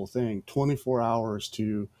cool thing. 24 hours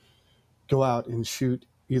to go out and shoot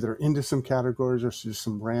either into some categories or just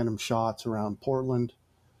some random shots around Portland,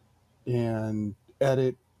 and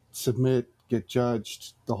edit, submit, get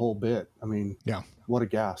judged, the whole bit. I mean, Yeah. what a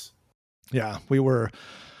gas. Yeah.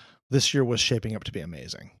 This year was shaping up to be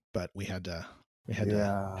amazing, but we had to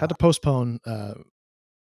postpone,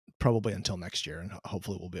 probably until next year, and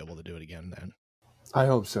hopefully we'll be able to do it again then. I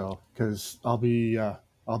hope so, because I'll be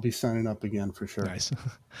signing up again for sure. Nice.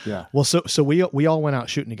 Yeah. Well, so we all went out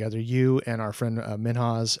shooting together. You and our friend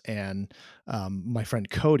Minhas and my friend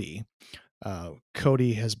Cody.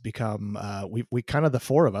 Cody has become we kind of, the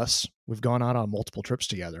four of us. We've gone out on multiple trips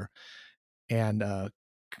together, and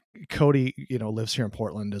Cody, lives here in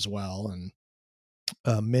Portland as well, and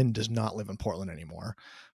Min does not live in Portland anymore.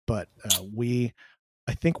 But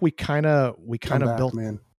I think we kind of built,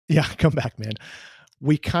 man. Yeah, come back, man.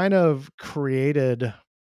 We kind of created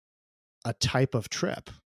a type of trip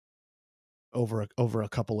over a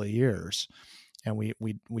couple of years, and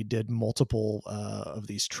we did multiple of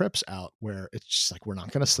these trips out where it's just like, we're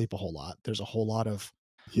not going to sleep a whole lot. There's a whole lot of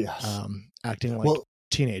acting like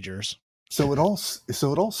teenagers. So it all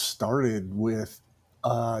started with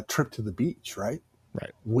a trip to the beach, right?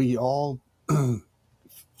 Right. We all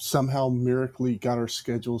somehow miraculously got our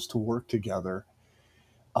schedules to work together.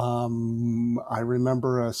 I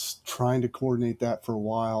remember us trying to coordinate that for a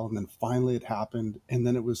while, and then finally it happened. And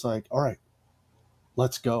then it was like, all right,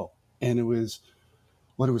 let's go. And it was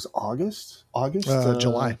August,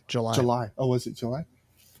 July. Oh, was it July?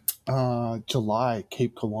 July,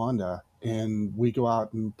 Cape Kiwanda. And we go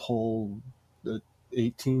out and pull the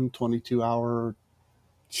 22 hour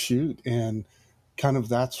shoot. And kind of,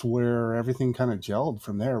 that's where everything kind of gelled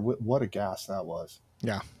from there. What a gas that was.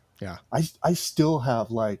 Yeah. Yeah. I still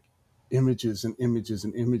have like images and images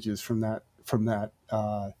and images from that.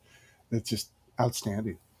 That's just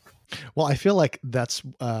outstanding. Well, I feel like that's,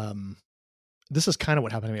 this is kind of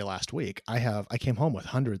what happened to me last week. I came home with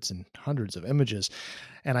hundreds and hundreds of images,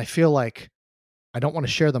 and I feel like I don't want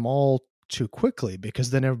to share them all too quickly, because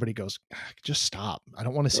then everybody goes, just stop. I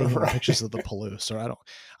don't want to see more pictures of the Palouse, or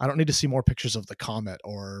I don't need to see more pictures of the Comet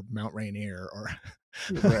or Mount Rainier or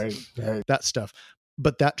right. that stuff.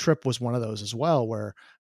 But that trip was one of those as well, where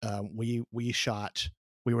we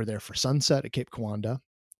were there for sunset at Cape Kiwanda.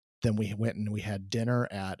 Then we went and we had dinner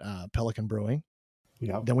at Pelican Brewing.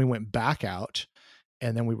 Yeah. Then we went back out,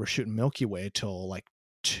 and then we were shooting Milky Way till like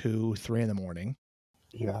 2-3 in the morning.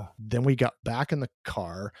 Yeah. Then we got back in the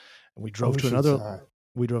car and we drove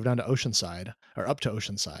we drove down to Oceanside, or up to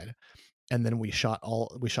Oceanside. And then we shot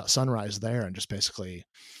sunrise there, and just basically,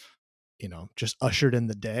 just ushered in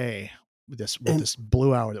the day with this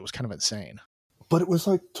blue hour that was kind of insane. But it was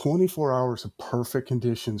like 24 hours of perfect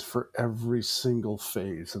conditions for every single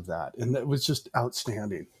phase of that. And that was just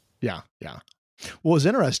outstanding. Yeah. Yeah. What was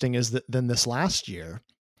interesting is that then this last year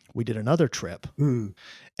we did another trip, and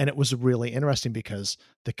it was really interesting because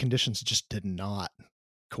the conditions just did not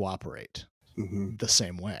cooperate the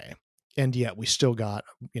same way. And yet we still got,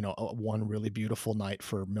 one really beautiful night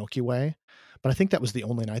for Milky Way, but I think that was the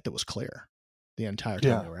only night that was clear the entire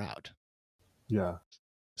time we were out. Yeah.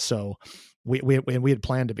 So we had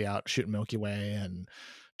planned to be out shooting Milky Way and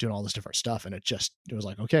doing all this different stuff. And it was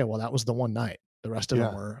like, okay, well, that was the one night. The rest of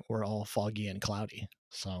them were all foggy and cloudy.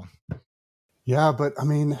 So. Yeah. But I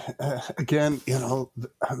mean, again,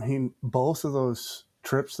 both of those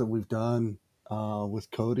trips that we've done with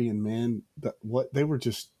Cody and Min, they were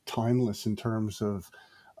just timeless in terms of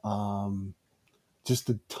just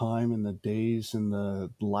the time and the days and the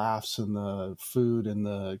laughs and the food and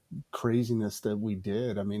the craziness that we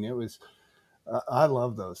did. I mean, it was, I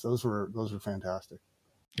love those. Those were fantastic.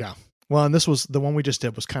 Yeah. Well, and this was the one we just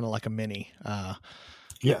did was kind of like a mini,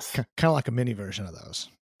 yes, kind of like a mini version of those.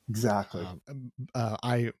 Exactly.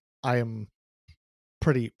 I am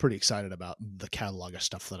pretty excited about the catalog of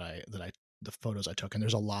stuff the photos I took, and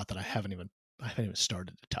there's a lot that I haven't even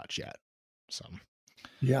started to touch yet. So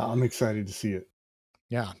yeah, I'm excited to see it.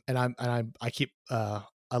 Yeah. And I keep, I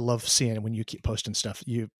love seeing when you keep posting stuff.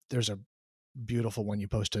 There's a beautiful one you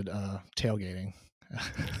posted, tailgating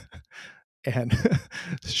and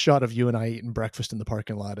shot of you and I eating breakfast in the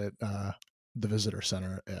parking lot at the visitor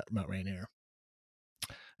center at Mount Rainier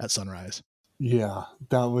at sunrise. Yeah,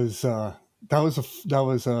 that was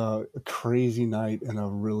a crazy night and a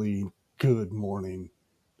really good morning.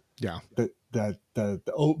 Yeah. That the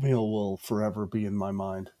oatmeal will forever be in my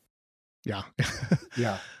mind. Yeah.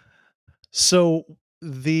 Yeah. So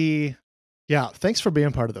thanks for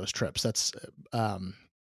being part of those trips. That's,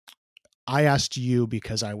 I asked you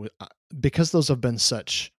because because those have been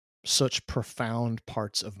such profound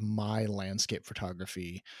parts of my landscape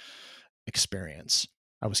photography experience.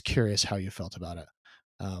 I was curious how you felt about it.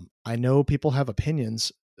 I know people have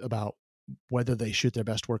opinions about whether they shoot their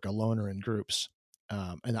best work alone or in groups.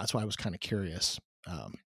 And that's why I was kind of curious.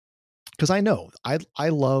 Because I know I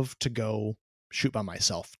love to go shoot by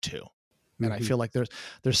myself too. And I feel like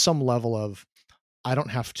there's some level of, I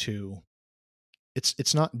don't have to,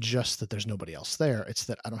 it's not just that there's nobody else there. It's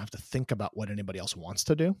that I don't have to think about what anybody else wants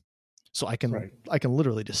to do. So I can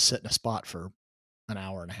literally just sit in a spot for an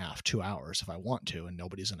hour and a half, 2 hours if I want to, and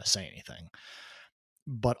nobody's going to say anything.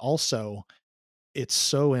 But also it's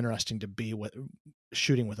so interesting to be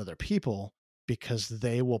shooting with other people, because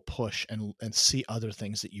they will push and see other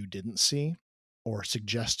things that you didn't see, or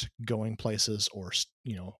suggest going places, or,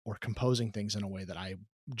 or composing things in a way that I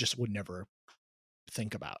just would never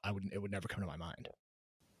think about. It would never come to my mind.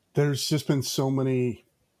 There's just been so many.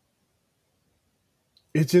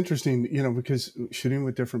 It's interesting, because shooting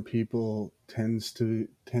with different people tend to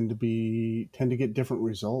get different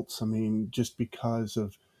results. I mean, just because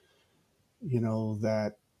of,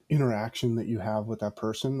 that interaction that you have with that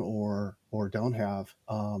person or don't have.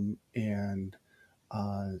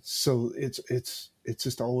 So it's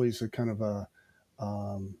just always a kind of a,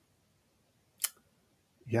 I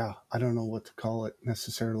don't know what to call it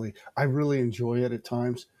necessarily. I really enjoy it at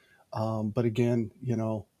times. But again,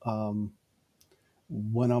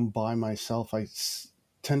 when I'm by myself,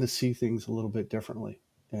 tend to see things a little bit differently,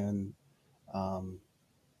 and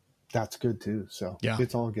that's good too. So yeah,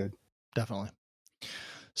 it's all good. Definitely.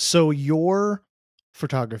 So your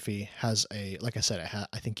photography has like I said,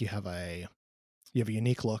 I think you have a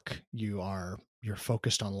unique look. You're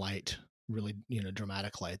focused on light, really,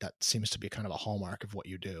 dramatic light. That seems to be kind of a hallmark of what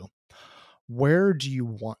you do. Where do you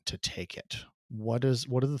want to take it? What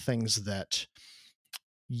are the things that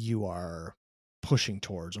you are pushing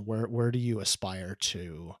towards? Where do you aspire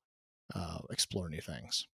to explore new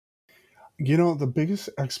things? The biggest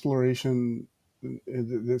exploration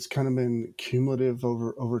that's kind of been cumulative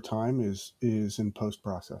over time is in post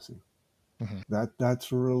processing. Mm-hmm.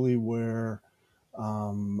 That's really where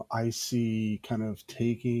I see kind of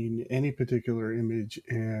taking any particular image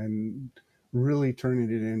and really turning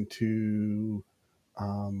it into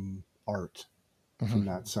art from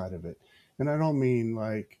that side of it. And I don't mean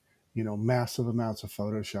like, massive amounts of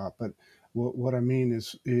Photoshop, but what I mean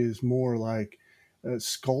is more like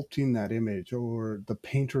sculpting that image or the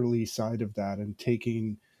painterly side of that, and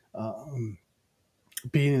taking,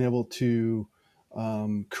 being able to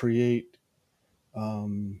create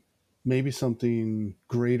maybe something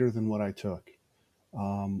greater than what I took,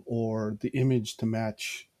 or the image to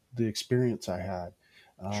match the experience I had.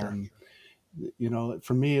 Sure.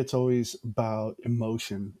 For me, it's always about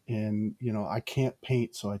emotion, and I can't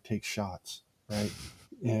paint, so I take shots, right?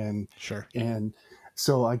 And sure. And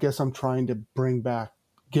so I guess I'm trying to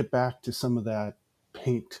get back to some of that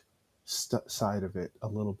paint side of it a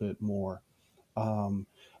little bit more.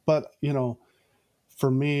 But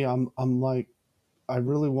for me, I'm like, I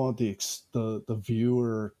really want the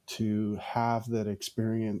viewer to have that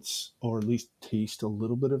experience, or at least taste a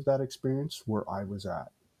little bit of that experience where I was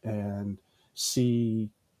at, and see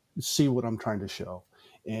what I'm trying to show.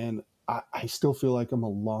 And I still feel like I'm a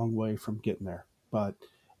long way from getting there, but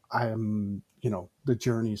I am, the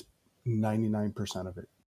journey's 99% of it.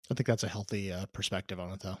 I think that's a healthy perspective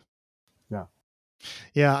on it, though. Yeah.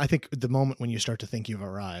 Yeah, I think the moment when you start to think you've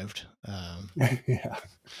arrived, yeah,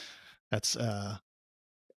 that's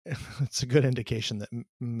it's a good indication that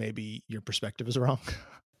maybe your perspective is wrong.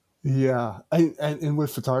 Yeah. And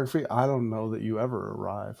with photography, I don't know that you ever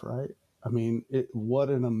arrive, right? I mean, what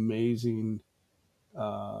an amazing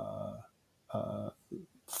uh, uh,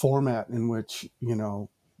 format in which,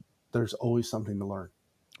 there's always something to learn.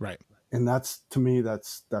 Right. And to me,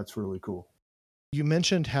 that's really cool. You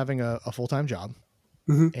mentioned having a full-time job,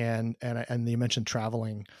 mm-hmm. and you mentioned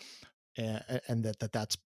traveling, and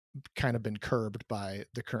that's kind of been curbed by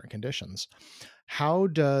the current conditions. How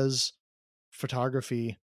does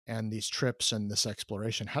photography and these trips and this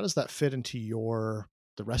exploration, how does that fit into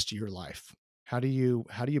the rest of your life? How do you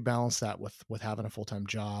balance that with having a full-time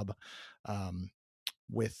job,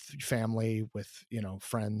 with family, with,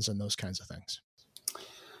 friends and those kinds of things?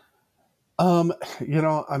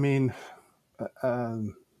 I mean,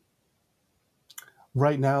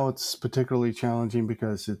 right now it's particularly challenging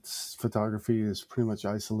because photography is pretty much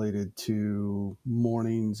isolated to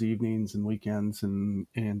mornings, evenings, and weekends,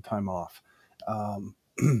 and time off,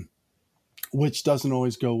 which doesn't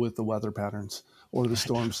always go with the weather patterns or the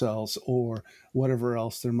storm cells or whatever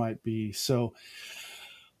else there might be. So,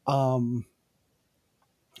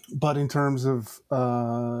 but in terms of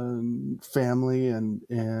family and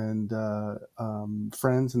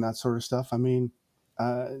friends and that sort of stuff, I mean,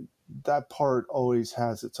 uh, that part always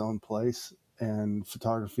has its own place, and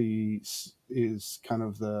photography is kind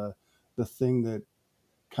of the thing that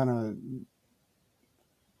kind of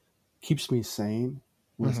keeps me sane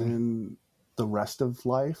Hmm. within the rest of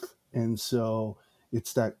life. And so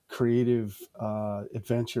it's that creative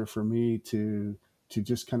adventure for me to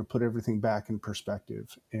just kind of put everything back in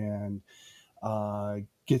perspective, and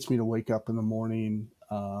gets me to wake up in the morning,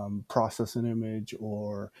 process an image,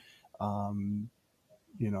 or um,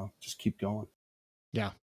 just keep going.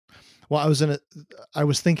 Yeah. Well, I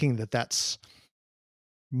was thinking that that's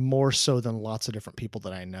more so than lots of different people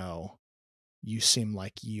that I know. You seem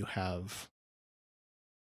like you have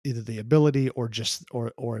either the ability or just,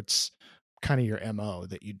 or it's kind of your MO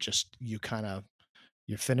that you kind of,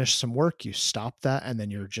 you finish some work, you stop that, and then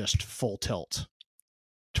you're just full tilt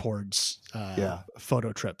towards Yeah,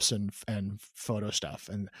 photo trips and photo stuff.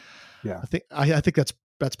 And yeah, I think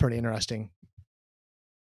that's pretty interesting.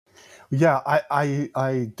 yeah.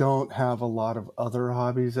 I don't have a lot of other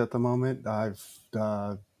hobbies at the moment. I've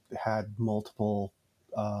had multiple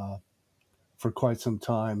uh, for quite some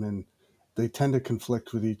time, and they tend to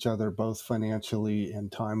conflict with each other, both financially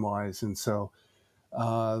and time wise. And so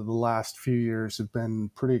the last few years have been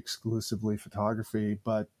pretty exclusively photography,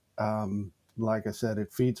 but like I said,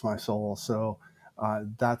 it feeds my soul. So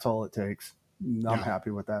that's all it takes. I'm Yeah.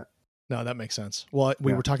 happy with that. No, that makes sense. Well,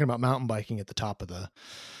 we Yeah. were talking about mountain biking at the top of the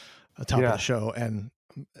Yeah. show, and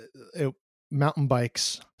it, mountain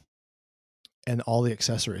bikes and all the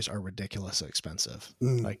accessories are ridiculously expensive.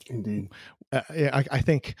 Like, Indeed. I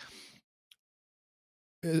think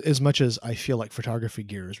as much as I feel like photography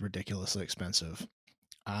gear is ridiculously expensive,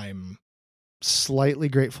 I'm slightly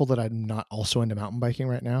grateful that I'm not also into mountain biking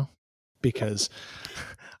right now, because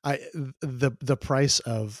I the price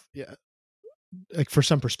of, yeah, like for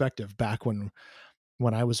some perspective, back when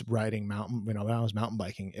I was riding mountain, when I was mountain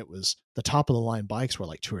biking, it was the top of the line bikes were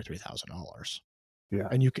like $2,000 or $3,000, Yeah.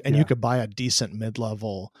 and you Yeah. could buy a decent mid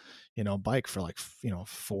level, bike for like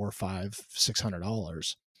 $400, $500,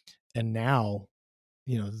 $600, and now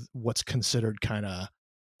what's considered kind of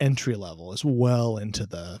entry level is well into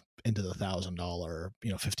the $1,000,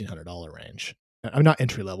 $1,500 range. I'm not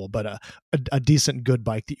entry level, but a decent good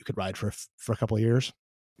bike that you could ride for a couple of years.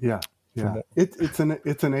 Yeah. For Yeah. more, It's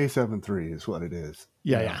an A73 is what it is.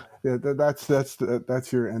 yeah. Yeah.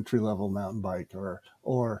 That's your entry level mountain bike,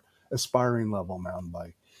 or aspiring level mountain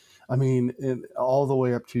bike. I mean, all the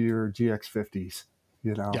way up to your GX50s,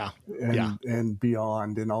 Yeah. Yeah. and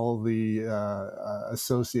beyond, and all the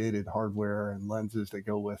associated hardware and lenses that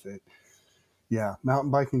go with it. Yeah,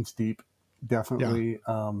 mountain biking's deep, Yeah. definitely.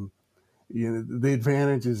 The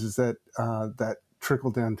advantage is that that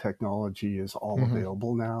trickle down technology is all Hmm.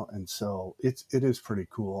 available now, and so it is pretty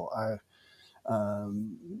cool.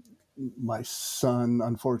 Um, my son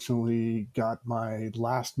unfortunately got my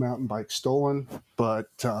last mountain bike stolen, but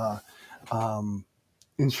um,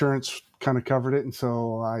 insurance kind of covered it, and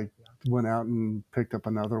so I went out and picked up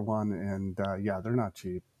another one. And yeah, they're not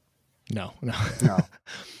cheap. No, no. No.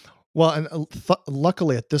 Well, and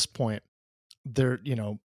luckily at this point, there,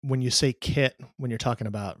 when you say kit, when you're talking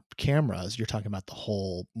about cameras, you're talking about the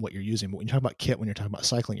whole, what you're using. But when you talk about kit, when you're talking about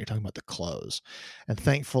cycling, you're talking about the clothes. And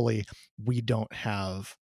thankfully, we don't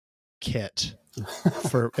have kit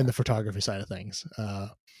in the photography side of things.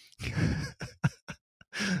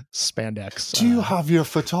 Spandex. Do you have your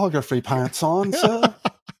photography pants on, sir?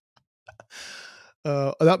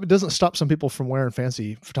 That doesn't stop some people from wearing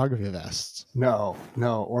fancy photography vests. No,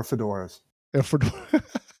 no, or fedoras.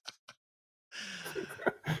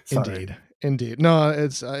 Sorry. Indeed. No,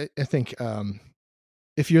 it's, I think,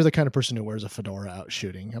 if you're the kind of person who wears a fedora out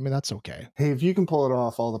shooting, I mean, that's okay. Hey, if you can pull it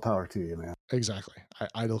off, all the power to you, man. Exactly.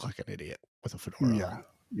 I look like an idiot with a fedora Yeah, on.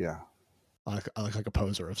 yeah, I look like a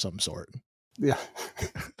poser of some sort. yeah.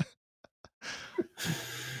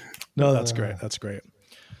 No, that's great. That's great.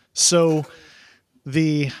 So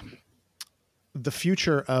the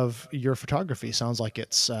future of your photography sounds like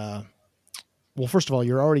it's, well, first of all,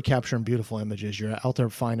 you're already capturing beautiful images. You're out there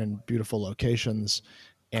finding beautiful locations,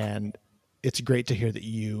 and it's great to hear that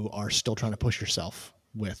you are still trying to push yourself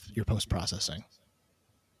with your post processing.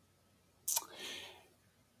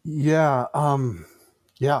 Yeah, I'm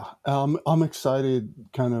excited.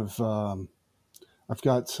 Kind of, I've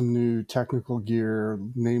got some new technical gear,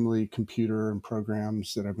 namely computer and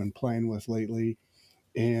programs that I've been playing with lately,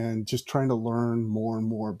 and just trying to learn more and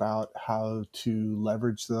more about how to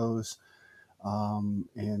leverage those,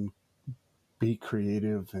 and be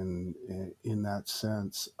creative in that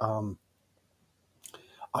sense.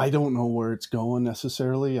 I don't know where it's going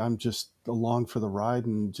necessarily. I'm just along for the ride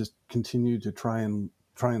and just continue to try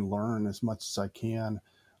try and learn as much as I can.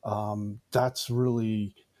 That's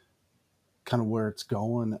really kind of where it's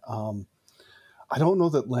going. I don't know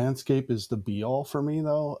that landscape is the be all for me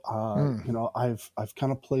though. You know, I've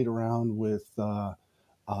kind of played around with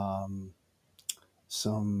um,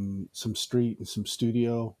 some street and some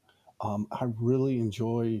studio. I really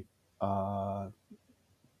enjoy uh,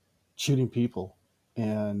 shooting people,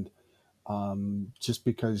 and just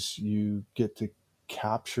because you get to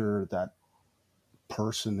capture that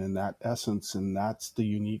person and that essence, and that's the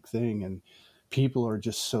unique thing. And people are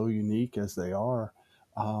just so unique as they are.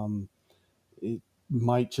 Um, it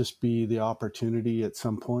might just be the opportunity at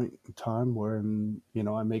some point in time when, you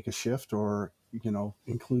know, I make a shift, or, you know,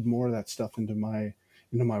 include more of that stuff into my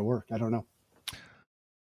work. I don't know.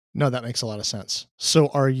 No, that makes a lot of sense. So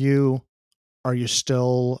are you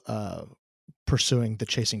still pursuing the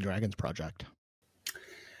Chasing Dragons project?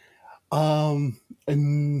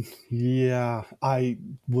 And yeah, I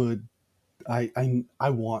would, I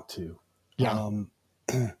want to. Yeah.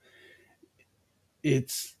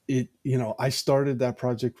 You know, I started that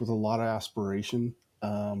project with a lot of aspiration,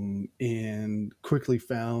 and quickly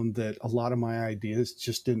found that a lot of my ideas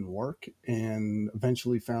just didn't work, and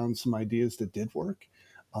eventually found some ideas that did work.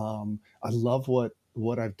 I love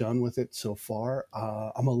what I've done with it so far.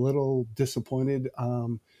 I'm a little disappointed.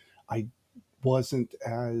 I wasn't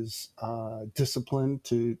as disciplined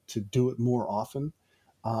to do it more often.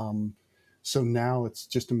 Um, so now it's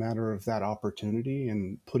just a matter of that opportunity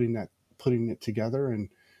and putting it together.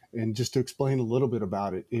 And just to explain a little bit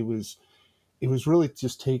about it, it was really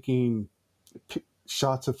just taking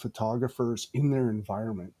shots of photographers in their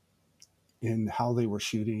environment and how they were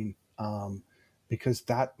shooting, because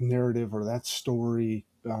that narrative or that story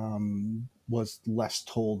was less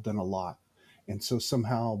told than a lot. And so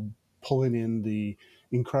somehow pulling in the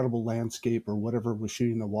incredible landscape or whatever was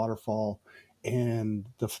shooting the waterfall, and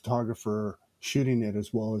the photographer shooting it,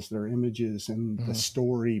 as well as their images and the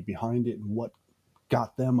story behind it, and what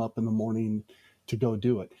got them up in the morning to go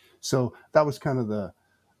do it. So that was kind of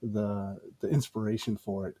the inspiration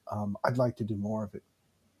for it. I'd like to do more of it.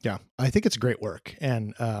 Yeah, I think it's great work,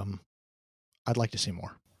 and I'd like to see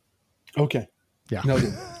more. Okay. Yeah.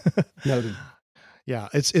 Noted. Noted. Yeah,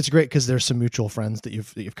 it's great because there's some mutual friends that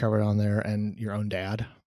you've covered on there, and your own dad,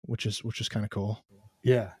 which is kind of cool.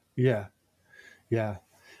 Yeah. Yeah. Yeah.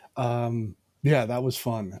 Yeah, that was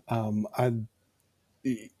fun.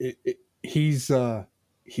 He's a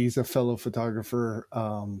fellow photographer,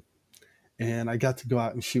 and I got to go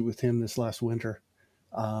out and shoot with him this last winter,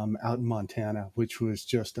 out in Montana, which was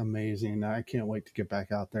just amazing. I can't wait to get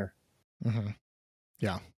back out there. Mm-hmm.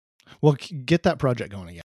 Yeah. Well, get that project going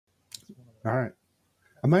again. All right.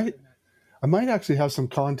 I might actually have some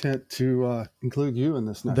content to include you in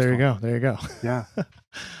this next There you one. go. There you go. Yeah.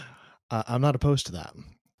 I'm not opposed to that.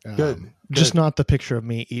 Good. Just not the picture of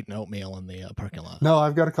me eating oatmeal in the parking lot. No,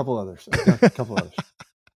 I've got a couple others.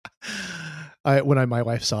 My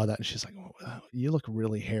wife saw that, and she's like, oh, you look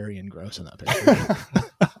really hairy and gross in that picture.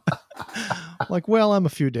 Like, well, I'm a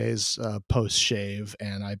few days post shave,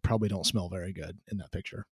 and I probably don't smell very good in that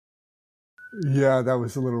picture. Yeah, that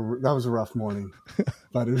was a rough morning,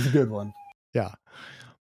 but it was a good one. Yeah.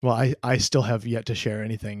 Well, I still have yet to share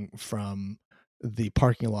anything from the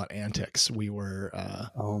parking lot antics. We were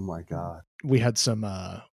oh my God. We had some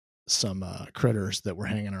critters that were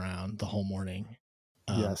hanging around the whole morning.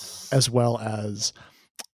 Yes. As well as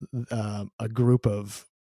a group of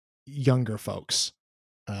younger folks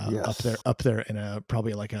yes. up there in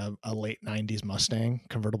probably like a late 90s Mustang,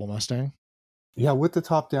 convertible Mustang. Yeah, with the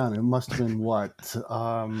top down. It must have been what,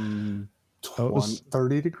 30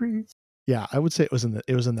 degrees? Yeah, I would say it was in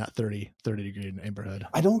that 30 degree neighborhood.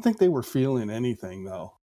 I don't think they were feeling anything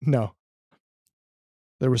though. No.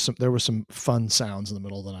 There were some fun sounds in the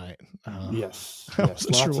middle of the night. Yes. Lots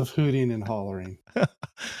of hooting and hollering.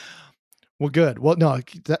 Well, good. Well, no,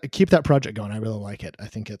 keep that project going. I really like it. I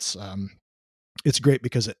think it's great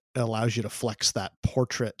because it allows you to flex that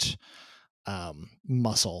portrait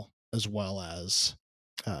muscle, as well as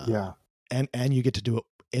and you get to do it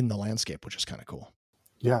in the landscape, which is kind of cool.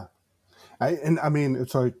 Yeah. I mean,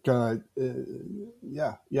 it's like,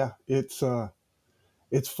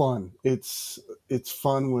 it's fun. It's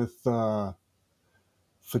fun with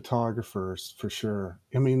photographers for sure.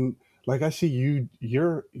 I mean, like I see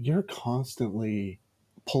you're constantly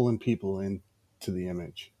pulling people into the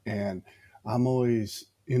image, and I'm always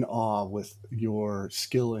in awe with your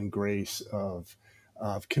skill and grace of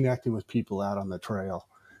connecting with people out on the trail.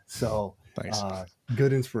 So,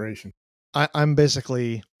 good inspiration. I'm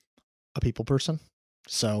basically a people person,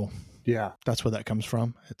 so yeah, that's where that comes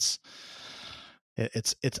from.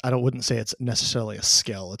 I wouldn't say it's necessarily a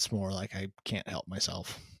skill. It's more like I can't help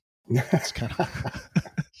myself. It's kind of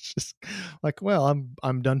it's just like, well,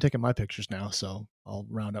 I'm done taking my pictures now, so I'll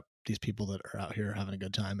round up these people that are out here having a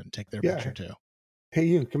good time and take their picture too. Hey,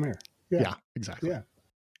 you come here. Yeah, exactly. Yeah.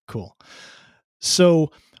 Cool.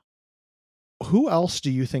 So who else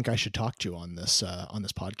do you think I should talk to on this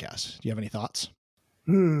podcast? Do you have any thoughts?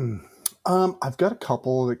 I've got a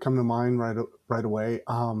couple that come to mind right away.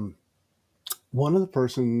 One of the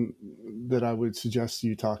person that I would suggest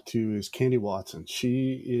you talk to is Candy Watson.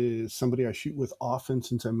 She is somebody I shoot with often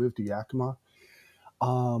since I moved to Yakima.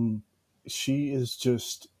 She is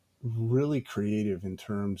just really creative in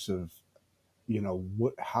terms of,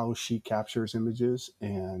 how she captures images,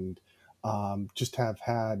 and just have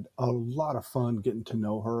had a lot of fun getting to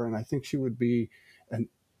know her. And I think she would be an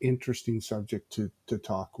interesting subject to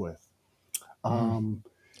talk with. And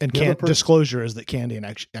disclosure is that Candy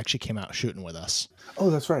actually came out shooting with us. Oh,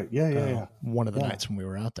 that's right. Yeah. One of the nights when we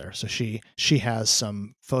were out there. So she has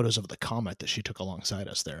some photos of the comet that she took alongside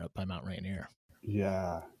us there up by Mount Rainier.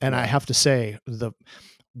 Yeah. And I have to say,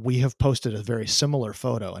 we have posted a very similar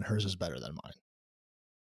photo, and hers is better than mine.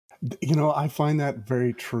 I find that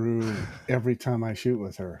very true every time I shoot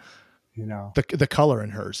with her. The color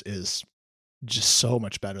in hers is just so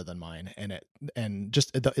much better than mine, and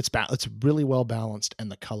it's really well balanced,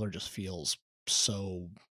 and the color just feels so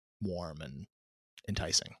warm and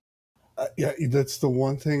enticing. Yeah, that's the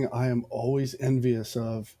one thing I am always envious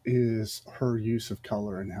of, is her use of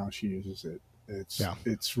color and how she uses it.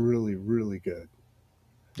 It's really, really good.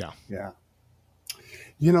 Yeah.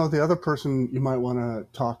 The other person you might want to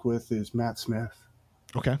talk with is Matt Smith.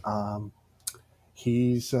 Okay.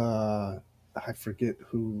 He's I forget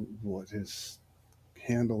what his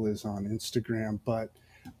handle is on Instagram, but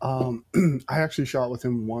I actually shot with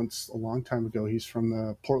him once a long time ago. He's from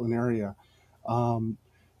the Portland area,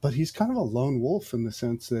 but he's kind of a lone wolf in the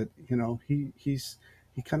sense that he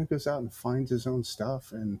kind of goes out and finds his own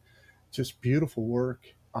stuff, and just beautiful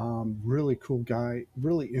work. Really cool guy,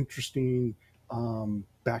 really interesting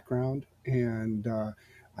background, and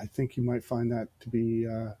I think you might find that to be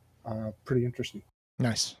pretty interesting.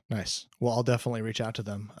 Nice. Well, I'll definitely reach out to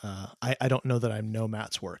them. I don't know that I know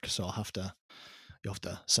Matt's work, so you'll have to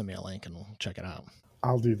send me a link and we'll check it out.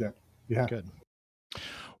 I'll do that. Yeah. Good.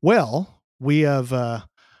 Well, we have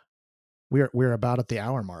we're about at the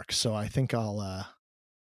hour mark, so I think we'll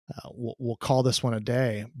call this one a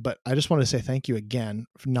day. But I just want to say thank you again,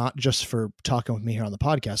 not just for talking with me here on the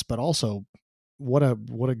podcast, but also what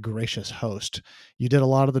a gracious host. You did a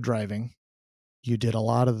lot of the driving. You did a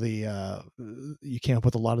lot of you came up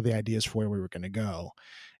with a lot of the ideas for where we were going to go.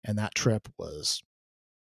 And that trip was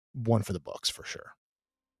one for the books for sure.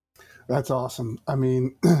 That's awesome. I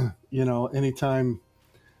mean, anytime,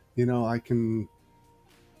 I can,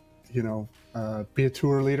 be a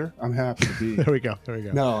tour leader, I'm happy to be. There we go.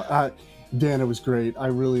 No, Dan, it was great. I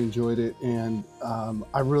really enjoyed it. And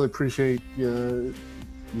I really appreciate you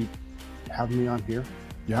having me on here,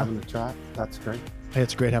 having a chat. That's great. Hey,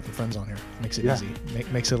 it's great having friends on here. Makes it easy.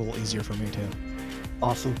 Makes it a little easier for me too.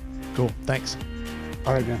 Awesome. Cool. Thanks.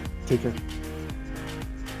 All right, man. Take care.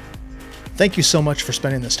 Thank you so much for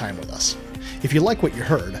spending this time with us. If you like what you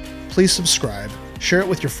heard, please subscribe, share it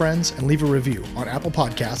with your friends, and leave a review on Apple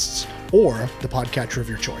Podcasts or the podcatcher of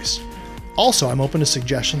your choice. Also, I'm open to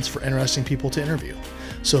suggestions for interesting people to interview.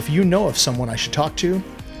 So if you know of someone I should talk to,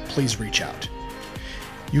 please reach out.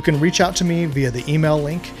 You can reach out to me via the email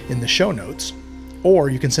link in the show notes,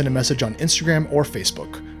 or you can send a message on Instagram or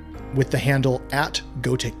Facebook with the handle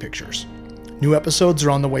 @GoTakePictures. New episodes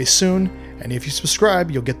are on the way soon, and if you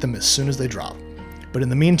subscribe, you'll get them as soon as they drop. But in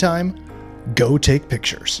the meantime, go take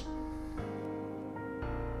pictures.